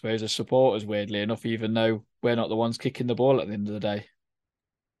well, I suppose, as supporters, weirdly enough, even though we're not the ones kicking the ball at the end of the day.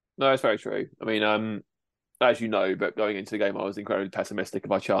 No, it's very true. I mean, as you know, but going into the game, I was incredibly pessimistic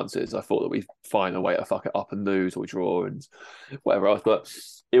of our chances. I thought that we'd find a way to fuck it up and lose or draw and whatever else. But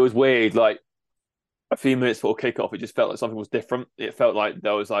it was weird. Like a few minutes before kickoff, it just felt like something was different. It felt like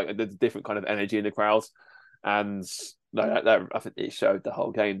there was like a different kind of energy in the crowd, and no, that I think it showed the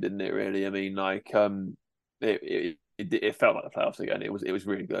whole game, didn't it? Really, I mean, like it felt like the playoffs again. It was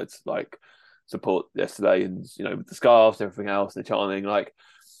really good. Like support yesterday, and with the scarves, and everything else, and the chanting, like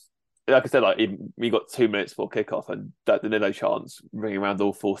I said, like even, we got 2 minutes before kickoff, and that the no chance ringing around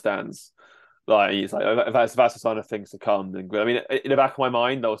all four stands. Like it's like if that's a sign of things to come. Then I mean, in the back of my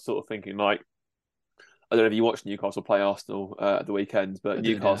mind, I was sort of thinking like, I don't know if you watched Newcastle play Arsenal at the weekend, but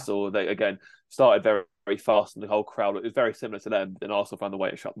Newcastle, they again started very, very fast, and the whole crowd, it was very similar to them. Then Arsenal found the way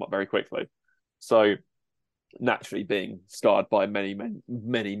to shut them up very quickly. So naturally, being scarred by many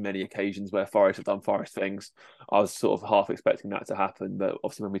occasions where Forest have done Forest things, I was sort of half expecting that to happen. But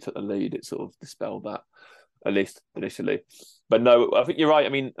obviously, when we took the lead, it sort of dispelled that, at least initially. But no, I think you're right. I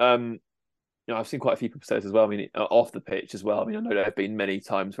mean, I've seen quite a few people say this as well. I mean, off the pitch as well. I mean, I know there have been many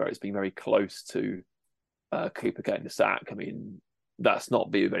times where it's been very close to Cooper getting the sack. I mean, that's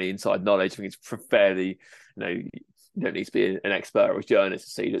not being any inside knowledge. I think it's fairly, you don't need to be an expert or a journalist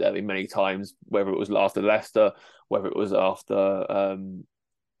to see that there have been many times, whether it was after Leicester, whether it was after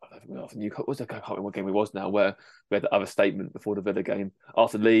Newcastle. I can't remember what game it was now, where we had the other statement before the Villa game.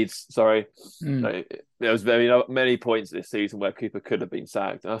 After Leeds, sorry. There was very many points this season where Cooper could have been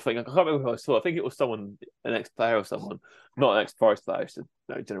sacked. And I can't remember who I saw. I think it was an ex-player or someone, not an ex-Forest player, just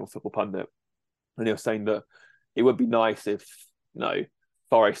a general football pundit. And he was saying that it would be nice if,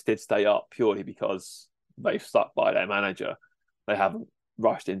 Forest did stay up purely because they've stuck by their manager. They haven't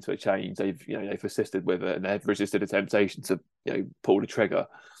rushed into a change. They've persisted with it, and they've resisted the temptation to pull the trigger.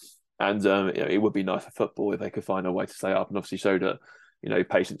 And it would be nice for football if they could find a way to stay up and obviously show that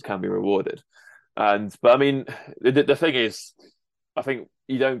patience can be rewarded. But I mean, the thing is, I think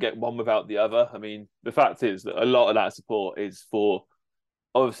you don't get one without the other. I mean, the fact is that a lot of that support is for,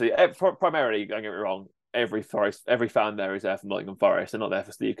 obviously, primarily, don't get me wrong, every fan there is there for Nottingham Forest. They're not there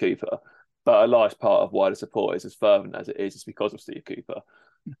for Steve Cooper. But a large part of why the support is as fervent as it is because of Steve Cooper.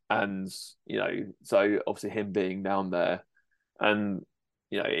 And, so obviously him being down there, and,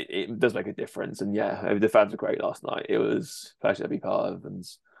 it does make a difference. And yeah, the fans were great last night. It was a pleasure to be part of. And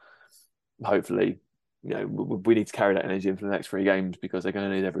hopefully, we need to carry that energy in for the next 3 games, because they're going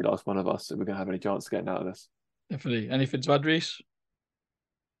to need every last one of us if we're going to have any chance of getting out of this. Definitely. Anything to add, Reese?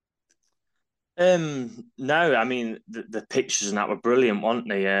 No, I mean the pictures and that were brilliant, weren't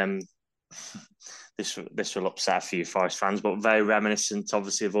they? This will upset a few Forest fans, but very reminiscent,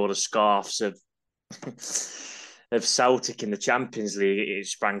 obviously, of all the scarves of of Celtic in the Champions League. It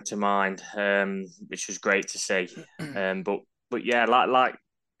sprang to mind, which was great to see. But yeah,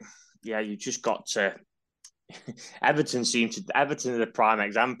 you just got to. Everton are the prime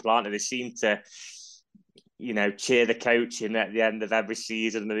example, aren't they? They seem to, cheer the coach in at the end of every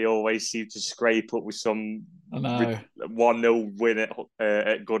season, and they always seem to scrape up with some 1-0 win at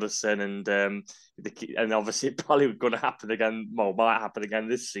Goodison, and obviously it probably going to happen again. Well, might happen again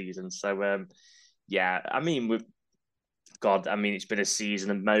this season. So I mean, it's been a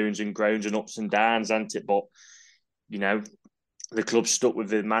season of moans and groans and ups and downs, hasn't it? But the club stuck with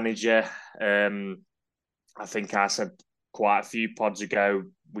the manager. I think I said quite a few pods ago,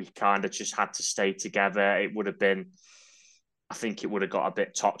 we kind of just had to stay together. I think it would have got a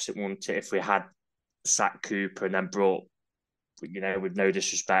bit toxic, wouldn't it, if we had sacked Cooper and then brought, with no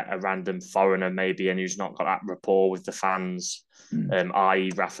disrespect, a random foreigner maybe, and who's not got that rapport with the fans,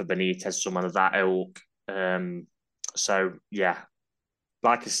 i.e. Rafa Benitez, someone of that ilk. So, yeah,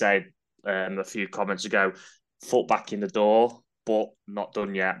 like I said a few comments ago, foot back in the door, but not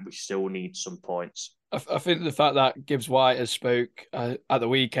done yet. We still need some points. I think the fact that Gibbs White has spoke at the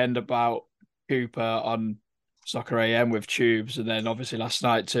weekend about Cooper on Soccer AM with Tubes, and then obviously last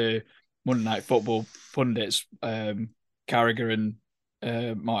night to Monday Night Football pundits, Carragher and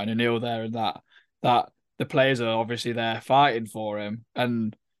Martin O'Neill there, and that the players are obviously there fighting for him,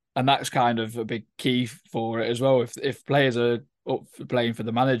 and that's kind of a big key for it as well. If players are up for playing for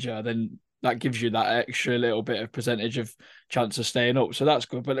the manager, then that gives you that extra little bit of percentage of chance of staying up. So that's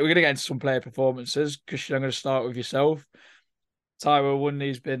good. But we're going to get into some player performances. Christian, I'm going to start with yourself. Taiwo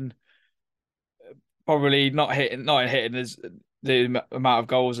Wunni's been probably not hitting the amount of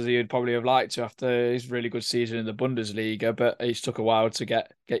goals as he would probably have liked to after his really good season in the Bundesliga, but it's took a while to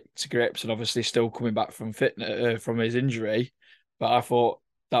get to grips, and obviously still coming back from fitness from his injury. But I thought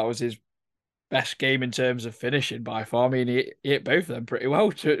that was his best game in terms of finishing by far. I mean, he hit both of them pretty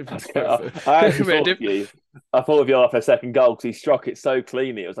well. I actually thought of you. I thought of you after a second goal because he struck it so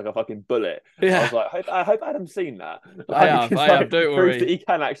cleanly. It was like a fucking bullet. Yeah. I was like, I hope Adam's seen that. I have. Don't proof worry. that he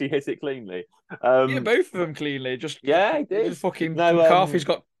can actually hit it cleanly. Yeah, both of them cleanly. Yeah, he did. Just fucking McCarthy's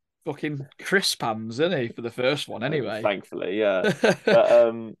got fucking crisp hands, isn't he, for the first one anyway? Thankfully, yeah.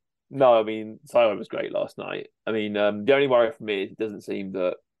 But no, I mean, Taiwo was great last night. I mean, the only worry for me is it doesn't seem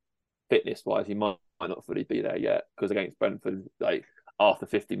that fitness-wise he might not fully be there yet, because against Brentford, like after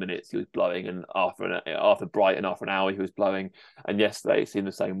 50 minutes he was blowing, and after Brighton after an hour he was blowing, and yesterday it seemed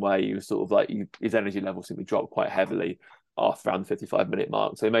the same way. He was sort of like his energy level seemed to drop quite heavily after around the 55-minute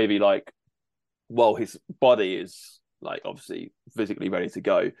mark. So maybe like, while his body is like obviously physically ready to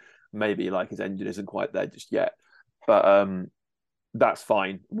go, maybe like his engine isn't quite there just yet. But that's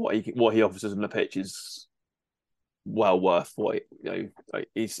fine. What he offers us on the pitch is well worth what like,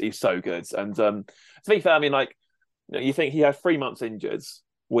 he's so good. And to be fair, I mean, like, you think he had 3 months injured,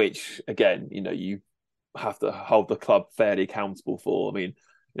 which again, you have to hold the club fairly accountable for. I mean,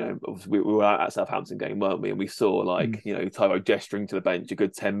 we were out at Southampton game, weren't we? And we saw like Taiwo gesturing to the bench a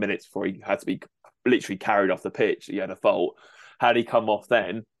good 10 minutes before he had to be literally carried off the pitch. He had a fault. Had he come off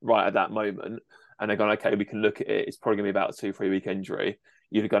then, right at that moment, and they're going, okay, we can look at it, it's probably going to be about a 2-3 week injury,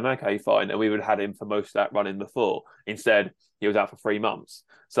 you'd have gone, okay, fine. And we would have had him for most of that running before. Instead, he was out for 3 months.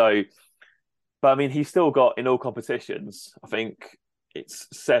 So, but I mean, he's still got, in all competitions, I think it's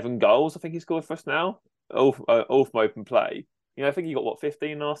 7 goals, I think he scored for us now, all from open play. I think he got,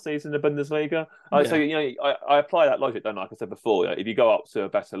 15 last season in the Bundesliga? Yeah. So, I apply that logic, don't I? Like I said before, if you go up to a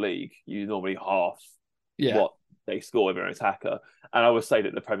better league, you normally half what they score with an attacker. And I would say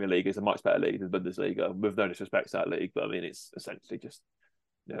that the Premier League is a much better league than the Bundesliga, with no disrespect to that league, but I mean, it's essentially just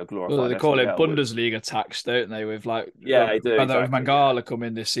glorified. Well, they call it Bundesliga tax, don't they? With like, they do. Exactly, with Mangala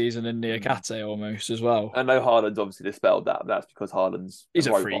coming this season and Niakate almost as well. I know Haaland's obviously dispelled that. But that's because Haaland's he's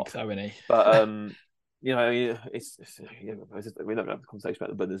a freak, though, isn't he? But it's we don't have a conversation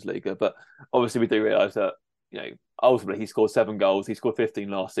about the Bundesliga, but obviously we do realise that ultimately he scored 7 goals. He scored 15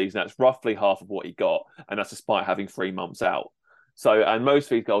 last season. That's roughly half of what he got, and that's despite having 3 months out. So, and most of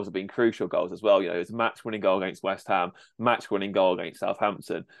these goals have been crucial goals as well. It's a match-winning goal against West Ham, match-winning goal against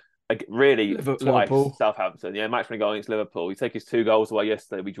Southampton. Really, twice Southampton. Yeah, match-winning goal against Liverpool. You take his 2 goals away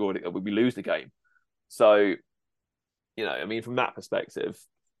yesterday, we draw it, we lose the game. So, I mean, from that perspective,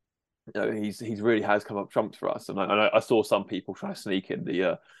 he's really has come up trumps for us. And I saw some people try to sneak in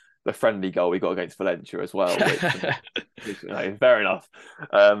the friendly goal we got against Valencia as well, which fair enough.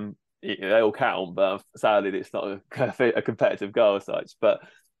 They all count, but sadly it's not a competitive goal as such. But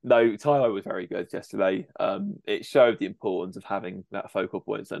no, Taiwo was very good yesterday. It showed the importance of having that focal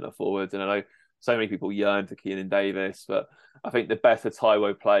point centre forward. And I know so many people yearn for Keenan Davis, but I think the better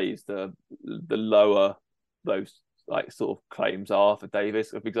Taiwo plays, the lower those like sort of claims are for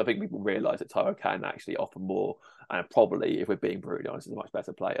Davis, because I think people realise that Taiwo can actually offer more, and probably, if we're being brutally honest, is a much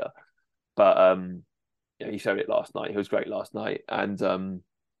better player. But he showed it last night. He was great last night, and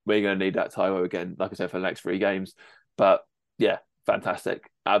we're going to need that Taiwo again, like I said, for the next 3 games. But yeah, fantastic,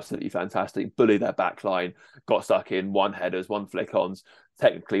 absolutely fantastic. Bully their back line, got stuck in 1 headers, 1 flick-ons.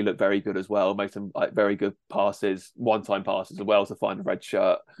 Technically looked very good as well. Made some very good passes, one-time passes as well to find a red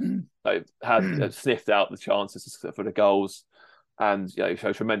shirt. Had sniffed out the chances for the goals, and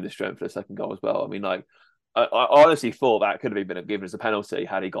showed tremendous strength for the second goal as well. I mean, like, I honestly thought that could have been given as a penalty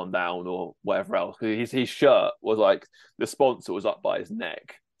had he gone down or whatever else. Because his shirt was like, the sponsor was up by his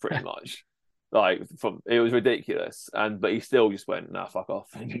neck pretty much. Like, it was ridiculous, but he still just went, nah, fuck off,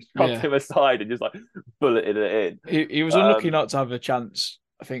 and just dropped him aside and just like bulleted it in. He was unlucky not to have a chance,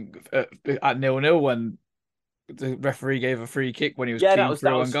 I think, at 0-0 when the referee gave a free kick when he was that was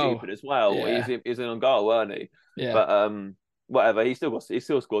goal. Stupid as well. Yeah. He was in on goal, weren't he? Yeah. But whatever, he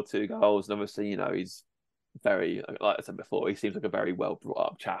still scored 2 goals, and obviously he's very, like I said before, he seems like a very well brought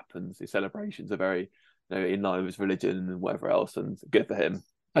up chap, and his celebrations are very in line with his religion and whatever else, and good for him.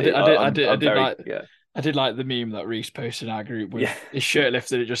 I did like the meme that Reece posted in our group with his shirt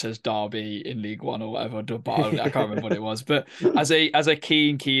lifted. It just says Derby in League One or whatever. But I can't remember what it was. But as a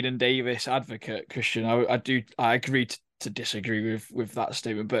Keenan Davis advocate, Christian, I agree to disagree with that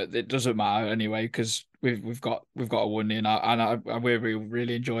statement, but it doesn't matter anyway, because we've got a one in, and we're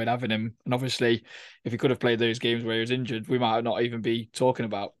really enjoying having him. And obviously, if he could have played those games where he was injured, we might not even be talking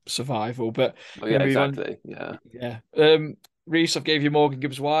about survival. But Oh, going yeah, to move on. exactly. Yeah. Yeah. Reese, I've gave you Morgan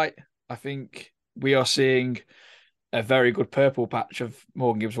Gibbs White. I think we are seeing a very good purple patch of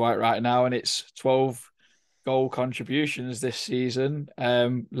Morgan Gibbs White right now, and it's 12 goal contributions this season,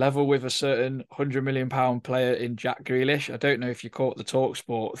 level with a certain £100 million player in Jack Grealish. I don't know if you caught the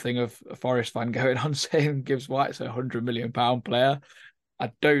TalkSport thing of a Forest fan going on saying Gibbs White's a £100 million player.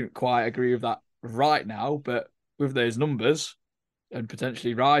 I don't quite agree with that right now, but with those numbers and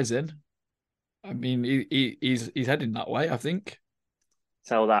potentially rising, I mean, he's heading that way, I think.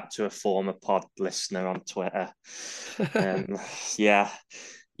 Tell that to a former pod listener on Twitter. Yeah.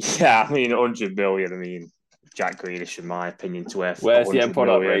 Yeah, I mean, 100 million. I mean, Jack Grealish, in my opinion, to worth Where's the end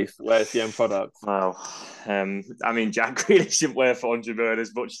 100 product, million. Reece? Where's the end product? Well, I mean, Jack Grealish isn't worth 100 million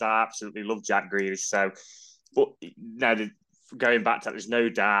as much as I absolutely love Jack Grealish. So, but now going back to that, there's no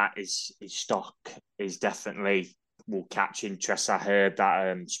doubt his stock is definitely will catch interest. I heard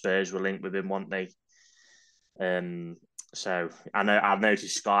that Spurs were linked with him, weren't they? So I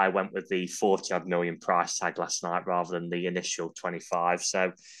noticed Sky went with the 40 odd million price tag last night rather than the initial 25.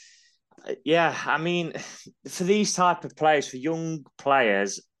 So yeah, I mean, for these type of players, for young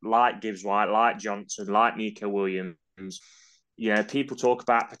players like Gibbs White, like Johnson, like Nico Williams, people talk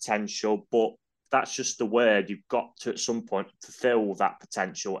about potential, but that's just the word. You've got to at some point fulfill that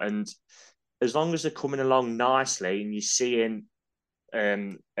potential, and as long as they're coming along nicely, and you're seeing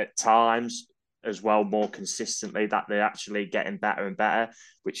at times as well more consistently that they're actually getting better and better,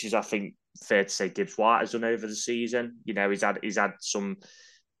 which is, I think, fair to say Gibbs White has done over the season. He's had some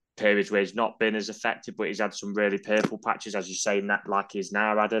periods where he's not been as effective, but he's had some really purple patches, as you say, like he's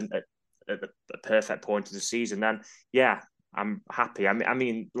now Adam at the perfect point of the season. Then yeah, I'm happy. I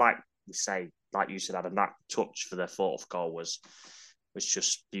mean, like you said, Adam, that touch for the fourth goal was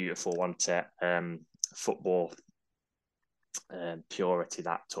just beautiful, wasn't it? Football purity,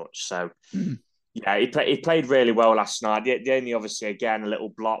 that touch. So yeah, he played really well last night. The only, obviously, again, a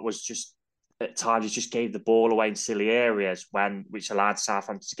little blot was just at times he just gave the ball away in silly areas which allowed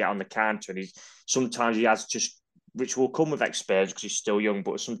Southampton to get on the counter. And sometimes he has just, which will come with experience because he's still young,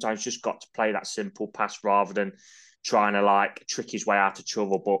 but sometimes just got to play that simple pass rather than trying to trick his way out of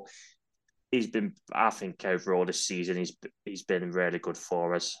trouble. But he's been, I think, overall this season, he's been really good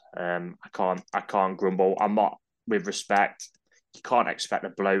for us. I can't grumble. I'm not, with respect, you can't expect a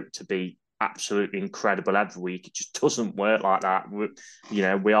bloke to be absolutely incredible every week. It just doesn't work like that.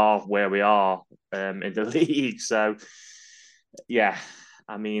 We are where we are in the league. So yeah,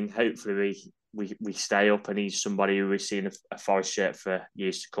 I mean, hopefully we stay up and he's somebody who we've seen a Forest shirt for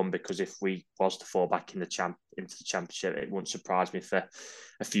years to come, because if we was to fall back into the Championship, it wouldn't surprise me if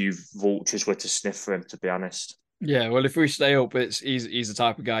a few vultures were to sniff for him, to be honest. Yeah, well, if we stay up, he's the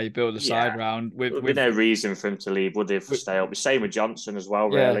type of guy you build a side round with. There'd be no reason for him to leave, would there, if we stay up? The same with Johnson as well,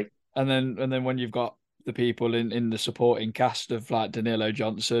 really. And then when you've got the people in the supporting cast of like Danilo,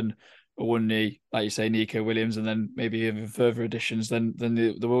 Johnson, Owunni, like you say, Nico Williams, and then maybe even further additions, then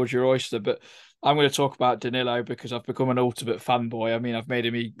the world's your oyster. But I'm going to talk about Danilo because I've become an ultimate fanboy. I mean, I've made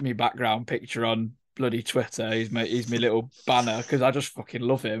him me background picture on bloody Twitter. He's my little banner because I just fucking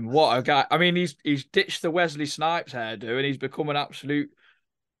love him. What a guy! I mean, he's ditched the Wesley Snipes hairdo and he's become an absolute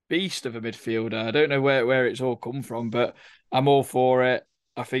beast of a midfielder. I don't know where it's all come from, but I'm all for it.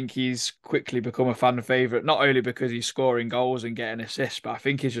 I think he's quickly become a fan favourite, not only because he's scoring goals and getting assists, but I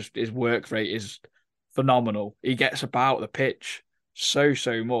think his work rate is phenomenal. He gets about the pitch so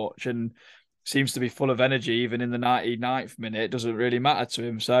much and seems to be full of energy even in the 99th minute. It doesn't really matter to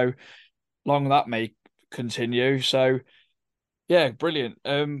him. So long that may continue. So yeah, brilliant.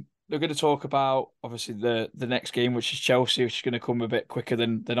 We're going to talk about obviously the next game, which is Chelsea, which is going to come a bit quicker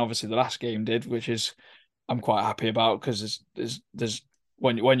than obviously the last game did, which is I'm quite happy about because there's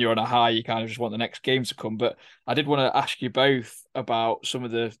when you're on a high, you kind of just want the next game to come. But I did want to ask you both about some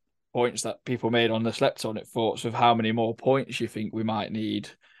of the points that people made on the Slept On It thoughts of how many more points you think we might need.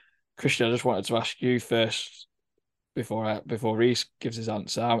 Christian, I just wanted to ask you first before Reece gives his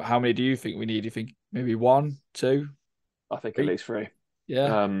answer. How many do you think we need? Do you think maybe 1, 2? I think 3? at least 3.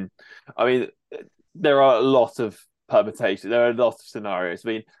 Yeah. I mean, there are a lot of permutations. There are a lot of scenarios. I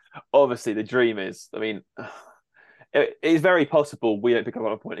mean, obviously the dream is, it is very possible we don't pick up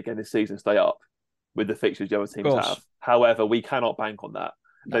on a point again this season, stay up with the fixtures the other teams have. However, we cannot bank on that.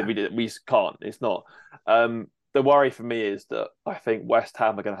 No. We can't. It's not. The worry for me is that I think West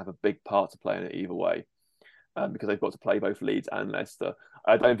Ham are going to have a big part to play in it either way, because they've got to play both Leeds and Leicester.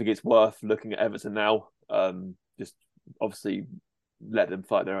 I don't think it's worth looking at Everton now. Just obviously let them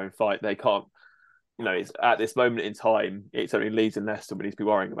fight their own fight. They can't it's at this moment in time, it's only Leeds and Leicester we need to be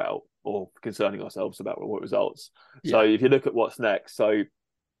worrying about or concerning ourselves about what results. Yeah. So if you look at what's next, so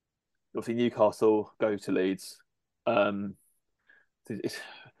obviously Newcastle go to Leeds.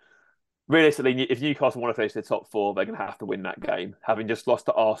 Realistically, if Newcastle want to finish the top four, they're going to have to win that game. Having just lost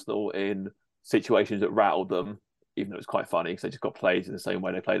to Arsenal in situations that rattled them, even though it was quite funny because they just got played in the same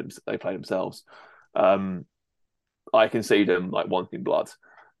way they play themselves. I can see them like wanting blood.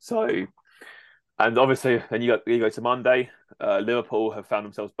 So, and obviously, then you go to Monday. Liverpool have found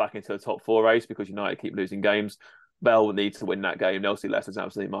themselves back into the top four race because United keep losing games. They'll need to win that game. They'll see Leicester's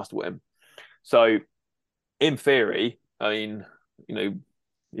absolutely must win. So, in theory, I mean,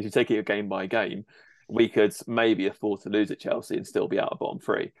 if you take it game by game, we could maybe afford to lose at Chelsea and still be out of bottom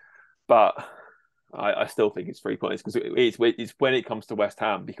three. But I still think it's 3 points because it's when it comes to West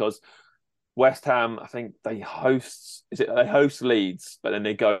Ham, because West Ham, I think they host Leeds, but then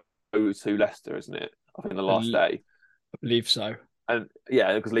they go to Leicester, isn't it? I think the last day. I believe so. And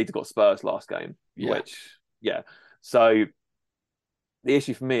yeah, because Leeds got Spurs last game, Yeah. So the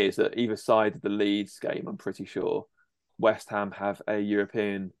issue for me is that either side of the Leeds game, I'm pretty sure West Ham have a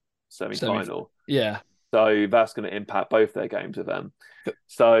European semi-final. Yeah. So that's going to impact both their games of them.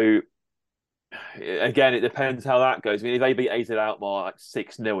 So again, it depends how that goes. I mean, if they beat AZ Alkmaar like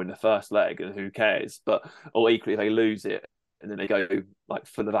 6-0 in the first leg, and who cares? Or equally, if they lose it and then they go like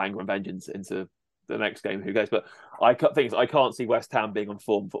full of anger and vengeance into the next game, who cares? But I can't see West Ham being on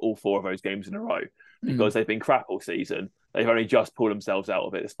form for all four of those games in a row because they've been crap all season. They've only just pulled themselves out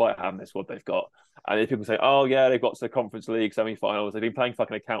of it, despite having the squad they've got. And if people say, "Oh yeah, they've got to the Conference League semi-finals," they've been playing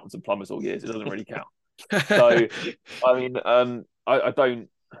fucking accountants and plumbers all years. It doesn't really count. So, I mean,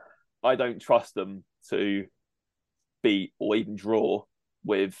 I don't trust them to beat or even draw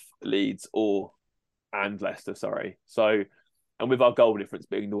with Leeds and Leicester. Sorry. So, and with our goal difference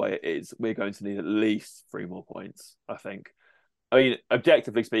being the way it is, we're going to need at least 3 more points, I think. I mean,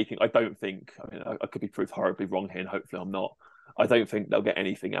 objectively speaking, I don't think. I mean, I could be proved horribly wrong here, and hopefully I'm not. I don't think they'll get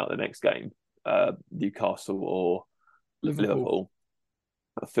anything out of the next game, Newcastle or Liverpool.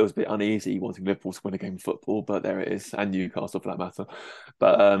 It feels a bit uneasy wanting Liverpool to win a game of football, but there it is, and Newcastle for that matter.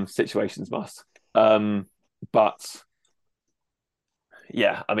 But situations must. But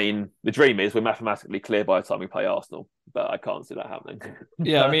yeah, I mean, the dream is we're mathematically clear by the time we play Arsenal, but I can't see that happening.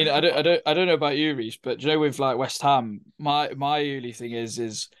 Yeah, I mean, I don't know about you, Reece, but with like West Ham, my only thing is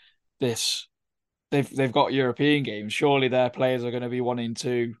this: they've got European games. Surely their players are going to be wanting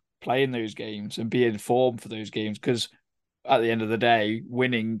to play in those games and be in form for those games, because at the end of the day,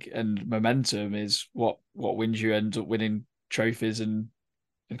 winning and momentum is what wins you. End up winning trophies and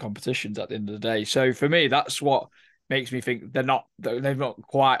competitions at the end of the day. So for me, that's what makes me think they're not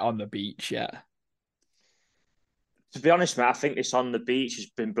quite on the beach yet. To be honest, mate, I think this on the beach has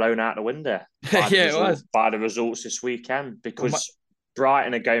been blown out the window by the results this weekend, because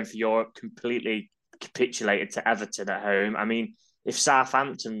Brighton are going for Europe, completely capitulated to Everton at home. I mean, if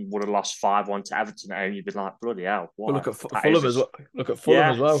Southampton would have lost 5-1 to Everton at home, you'd be like, bloody hell. Well, look at Fulham as well.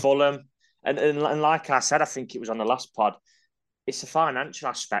 As well. Fulham. And like I said, I think it was on the last pod, it's a financial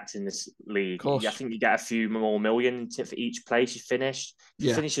aspect in this league. I think you get a few more million for each place you finish. If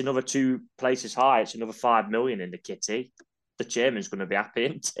you finish another 2 places high, it's another 5 million in the kitty. The chairman's going to be happy,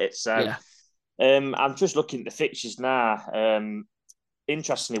 isn't it? So I'm just looking at the fixtures now.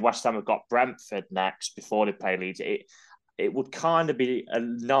 Interestingly, West Ham have got Brentford next before they play Leeds. It would kind of be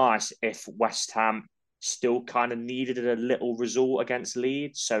nice if West Ham still kind of needed a little result against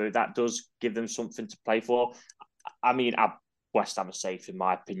Leeds, so that does give them something to play for. I mean, West Ham are safe in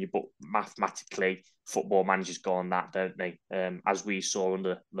my opinion, but mathematically, football managers go on that, don't they? As we saw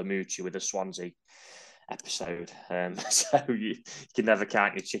under Lamucci with the Swansea episode. So you can never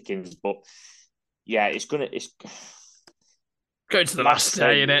count your chickens, but yeah, it's going to the last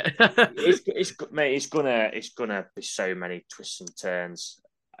day, innit? It's gonna be so many twists and turns.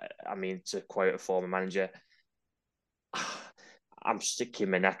 I mean, to quote a former manager, I'm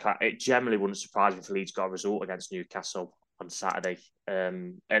sticking my neck out. It generally wouldn't surprise me if Leeds got a result against Newcastle on Saturday.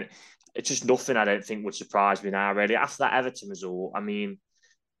 And it's just nothing I don't think would surprise me now, really. After that Everton result, I mean,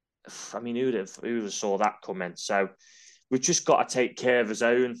 who'd have saw that coming? So we've just got to take care of his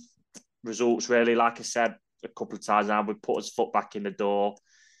own results, really. Like I said a couple of times now, we've put his foot back in the door.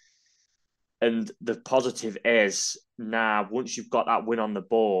 And the positive is now, once you've got that win on the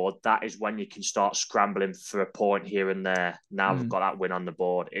board, that is when you can start scrambling for a point here and there. Now we've got that win on the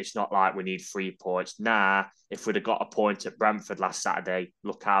board. It's not like we need 3 points. Now, if we'd have got a point at Brentford last Saturday,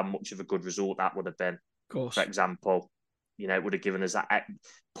 look how much of a good result that would have been. Of course. For example, it would have given us that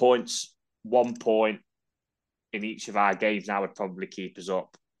points, 1 point in each of our games now would probably keep us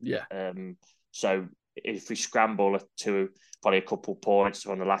up. Yeah. So if we scramble to probably a couple points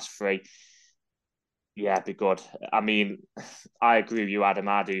from the last three, yeah, it'd be good. I mean, I agree with you, Adam.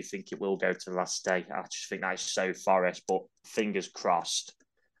 I do think it will go to the last day. I just think that is so Forest, but fingers crossed.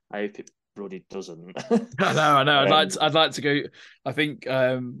 I hope it bloody doesn't. I know. I'd like to go. I think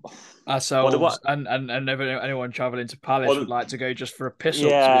ourselves and anyone travelling to Palace would like to go just for a piss up. To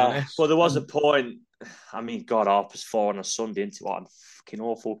be yeah, honest, well, there was a point. I mean, God, 4:30 on a Sunday into what a fucking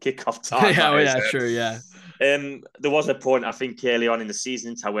awful kickoff time. yeah, that is. true, yeah. There was a point I think early on in the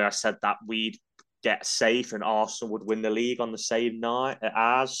season where I said that we'd get safe and Arsenal would win the league on the same night at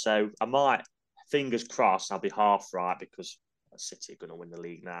ours. So I might, fingers crossed, I'll be half right because City are going to win the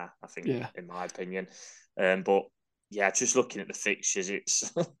league now, I think, in my opinion. But yeah, just looking at the fixtures,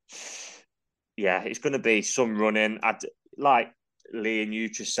 it's it's going to be some running. Like Lee and you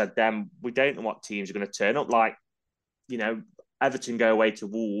just said, then we don't know what teams are going to turn up. Like, Everton go away to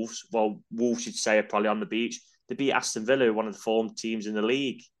Wolves. Well, Wolves, you'd say, are probably on the beach. They beat Aston Villa, one of the form teams in the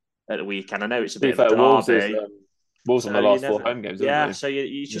league, at the weekend. I know it's a bit of a derby. Wolves on the last 4 home games, so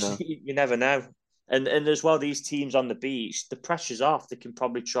you just you never know. And as well, these teams on the beach, the pressure's off. They can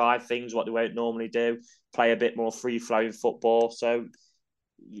probably try things what they won't normally do, play a bit more free-flowing football. So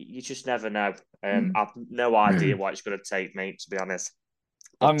you just never know. I've no idea what it's going to take, mate, to be honest.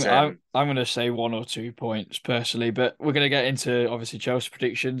 But, I'm going to say 1 or 2 points personally, but we're going to get into obviously Chelsea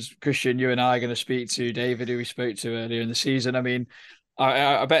predictions. Christian, you and I are going to speak to David, who we spoke to earlier in the season. I mean,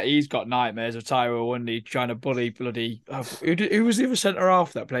 I bet he's got nightmares of Taiwo, wasn't he, trying to bully bloody... who was the other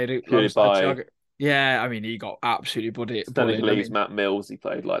centre-half that played it? Yeah, I mean, he got absolutely bullied. Senegalese Matt Mills, he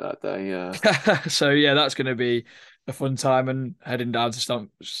played like that day, yeah. So, yeah, that's going to be a fun time and heading down to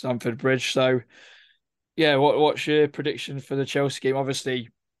Stamford Bridge. So, yeah, what's your prediction for the Chelsea game? Obviously,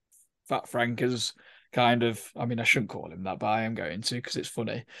 Fat Frank is kind of... I mean, I shouldn't call him that, but I am going to because it's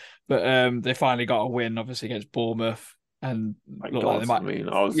funny. But they finally got a win, obviously, against Bournemouth. And like they might. I mean,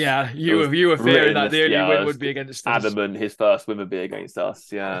 you were fearing that the only win would be against us. Adamant his first win would be against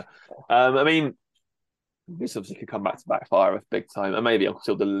us. Yeah, I mean, this obviously could come back to backfire us big time, and maybe I'm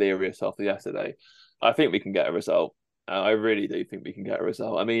still delirious after yesterday. I think we can get a result. I really do think we can get a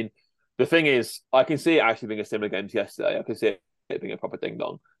result. I mean, the thing is, I can see it actually being a similar game to yesterday. I can see it being a proper ding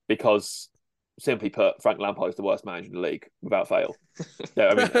dong because, simply put, Frank Lampard is the worst manager in the league without fail. Yeah,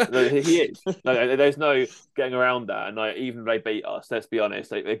 I mean, he is. No, there's no getting around that. And even if they beat us, let's be honest,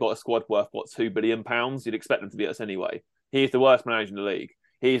 they've got a squad worth £2 billion. You'd expect them to beat us anyway. He's the worst manager in the league.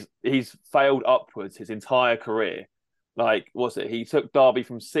 He's failed upwards his entire career. Like, what's it? He took Derby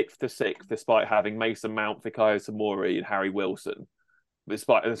from 6th to 6th, despite having Mason Mount, Fikayo Tomori, and Harry Wilson,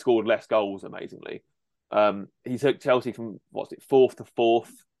 despite and scored less goals, amazingly. He took Chelsea from 4th to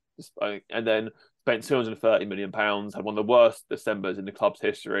 4th. And then spent £230 million, had one of the worst Decembers in the club's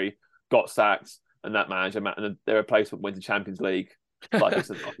history, got sacked, and that manager and their replacement wins the Champions League like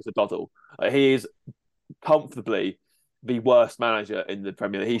it's a doddle. He is comfortably the worst manager in the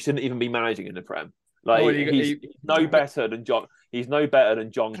Premier League. He shouldn't even be managing in the Prem. Like he's no better than John. He's no better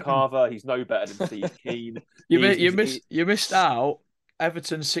than John Carver. He's no better than Steve Keane. You missed out.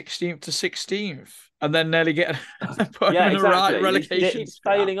 Everton 16th to 16th, and then nearly getting put him in the relegation. He's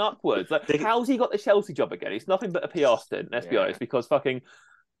failing upwards. Like, how's he got the Chelsea job again? It's nothing but a PR stint. Let's be honest, because fucking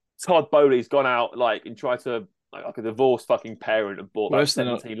Todd Bowley's gone out and tried to like a divorced fucking parent and bought like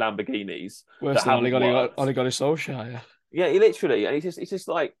 17 Lamborghinis. Worse than Ole Gunnar Solskjaer. Yeah, he literally, and it's just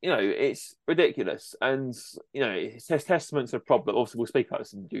like, it's ridiculous, and it's testament to the problem. Obviously, we'll speak about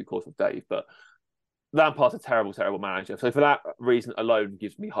this in due course with Dave, but Lampard's a terrible, terrible manager. So for that reason alone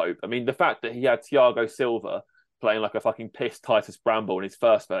gives me hope. I mean, the fact that he had Thiago Silva playing like a fucking pissed Titus Bramble in his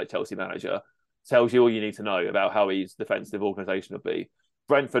first Chelsea manager tells you all you need to know about how his defensive organisation would be.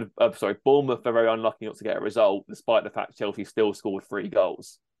 Bournemouth are very unlucky not to get a result, despite the fact Chelsea still scored 3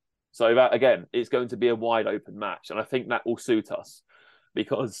 goals. So that, again, it's going to be a wide open match. And I think that will suit us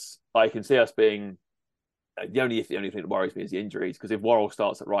because I can see us being... The only thing that worries me is the injuries, because if Worrell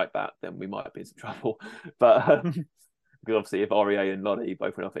starts at right back, then we might be in some trouble. But because obviously if Aurier and Lodi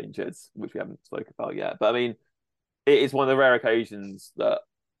both went off injured, which we haven't spoken about yet. But I mean, it is one of the rare occasions that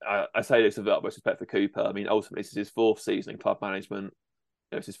I say this with the utmost respect for Cooper. I mean, ultimately, this is his 4th season in club management.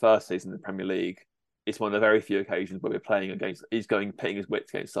 It's his 1st season in the Premier League. It's one of the very few occasions where we're playing against, pitting his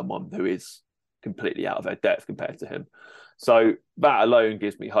wits against someone who is completely out of their depth compared to him. So that alone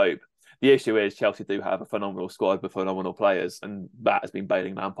gives me hope. The issue is Chelsea do have a phenomenal squad with phenomenal players, and that has been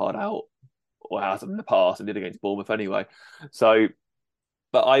bailing Lampard out, or has in the past, and did against Bournemouth anyway. So,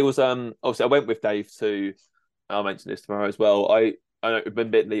 but I was obviously I went with Dave to. I'll mention this tomorrow as well. I know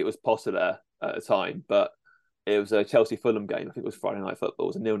admittedly it was Potter there at the time, but it was a Chelsea Fulham game. I think it was Friday Night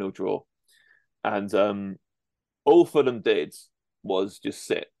Football. It was a 0-0 draw, And all Fulham did was just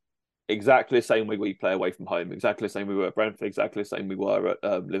sit exactly the same way we play away from home, exactly the same we were at Brentford, exactly the same we were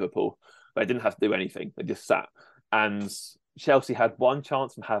at Liverpool. They didn't have to do anything; they just sat. And Chelsea had one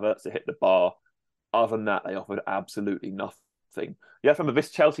chance from Havertz to hit the bar. Other than that, they offered absolutely nothing. You have to remember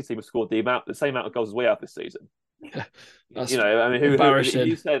this Chelsea team has scored the same amount of goals as we have this season. That's I mean, embarrassing.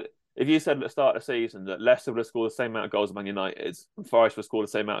 if you said at the start of the season that Leicester would have scored the same amount of goals as Man United and Forest would have scored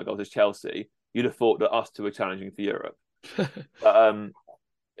the same amount of goals as Chelsea, you'd have thought that us two were challenging for Europe. But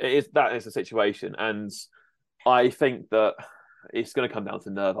that is the situation, and I think that it's going to come down to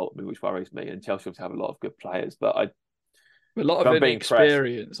nerve ultimately, which worries me. And Chelsea obviously have a lot of good players, but a lot of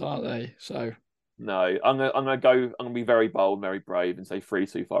inexperience, aren't they? So no, I'm gonna be very bold, very brave, and say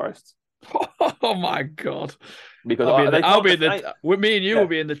 3-2 Forest. Oh my God! Because with me and you will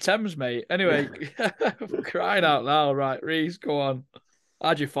be in the Thames, mate. Anyway, crying out loud, right? Reese, go on.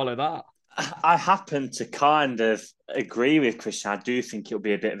 How'd you follow that? I happen to kind of agree with Christian. I do think it'll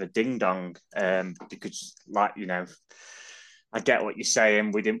be a bit of a ding dong, because, like, I get what you're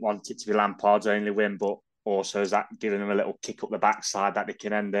saying. We didn't want it to be Lampard's only win, but also is that giving them a little kick up the backside that they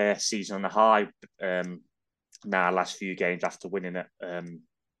can end their season on a high. Last few games after winning at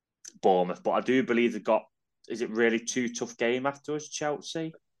Bournemouth, but I do believe they've got. Is it really 2 tough games after us,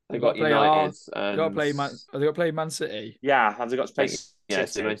 Chelsea? They've got United. They've got to play Man City. Yeah, have they got to play City?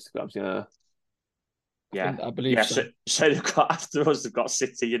 Yeah, I believe so. So they've got, after us, they've got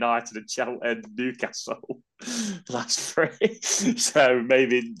City, United, and Chelsea, and Newcastle. Last 3. So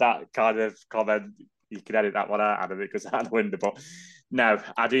maybe that kind of comment, you can edit that one out of it because I had a window. But no,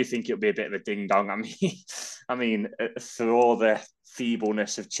 I do think it'll be a bit of a ding dong. I mean, for all the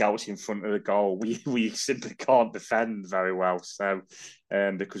feebleness of Chelsea in front of the goal, we simply can't defend very well. So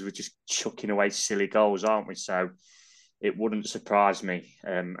because we're just chucking away silly goals, aren't we? So it wouldn't surprise me,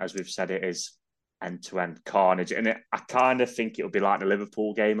 as we've said, it is end-to-end carnage. And I kind of think it'll be like the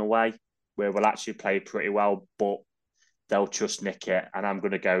Liverpool game away, where we'll actually play pretty well, but they'll just nick it. And I'm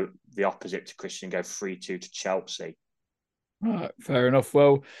going to go the opposite to Christian, go 3-2 to Chelsea. Right, fair enough.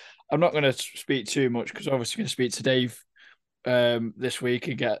 Well, I'm not going to speak too much because obviously going to speak to Dave this week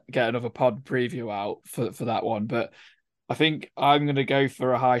and get another pod preview out for that one. But I think I'm going to go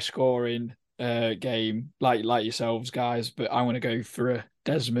for a high-scoring game, like yourselves, guys. But I'm going to go for a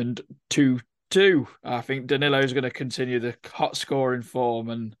Desmond 2-2. I think Danilo's going to continue the hot scoring form,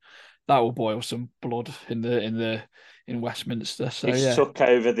 and that will boil some blood in Westminster. So He's took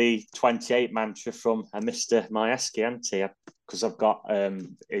over the 28 mantra from a Mr. Majewski, hasn't he? Because I've got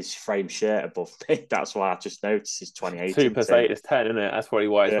his frame shirt above me. That's why I just noticed his 28. 2 + 8 is 10, isn't it? That's probably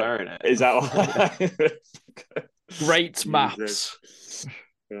why he's wearing it. Is that why? Great maths.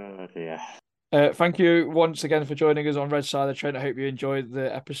 Oh, dear. Thank you once again for joining us on Red Side of the Trent. I hope you enjoyed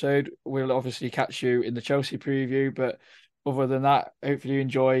the episode. We'll obviously catch you in the Chelsea preview, but other than that, hopefully you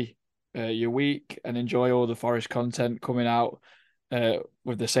enjoy your week and enjoy all the Forest content coming out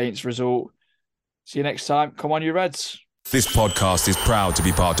with the Saints result. See you next time. Come on, you Reds. This podcast is proud to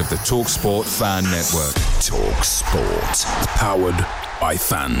be part of the TalkSport Fan Network. TalkSport. Powered by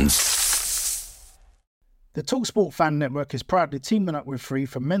fans. The TalkSport Fan Network is proudly teaming up with Free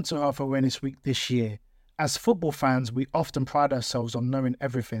for Mental Health Awareness Week this year. As football fans, we often pride ourselves on knowing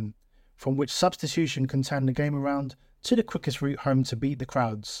everything, from which substitution can turn the game around to the quickest route home to beat the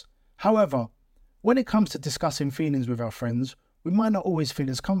crowds. However, when it comes to discussing feelings with our friends, we might not always feel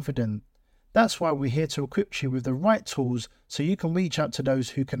as confident. That's why we're here to equip you with the right tools so you can reach out to those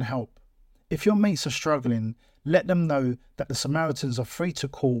who can help. If your mates are struggling, let them know that the Samaritans are free to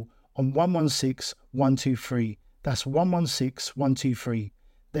call on 116 123. That's 116 123.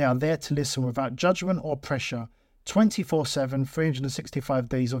 They are there to listen without judgment or pressure, 24/7, 365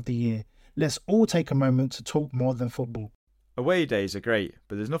 days of the year. Let's all take a moment to talk more than football. Away days are great,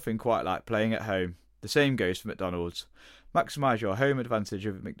 but there's nothing quite like playing at home. The same goes for McDonald's. Maximise your home advantage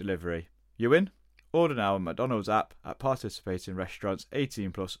with McDelivery. You in? Order now on McDonald's app at participating restaurants.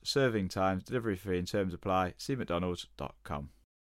 18+, serving times, delivery fee and terms apply. See mcdonalds.com.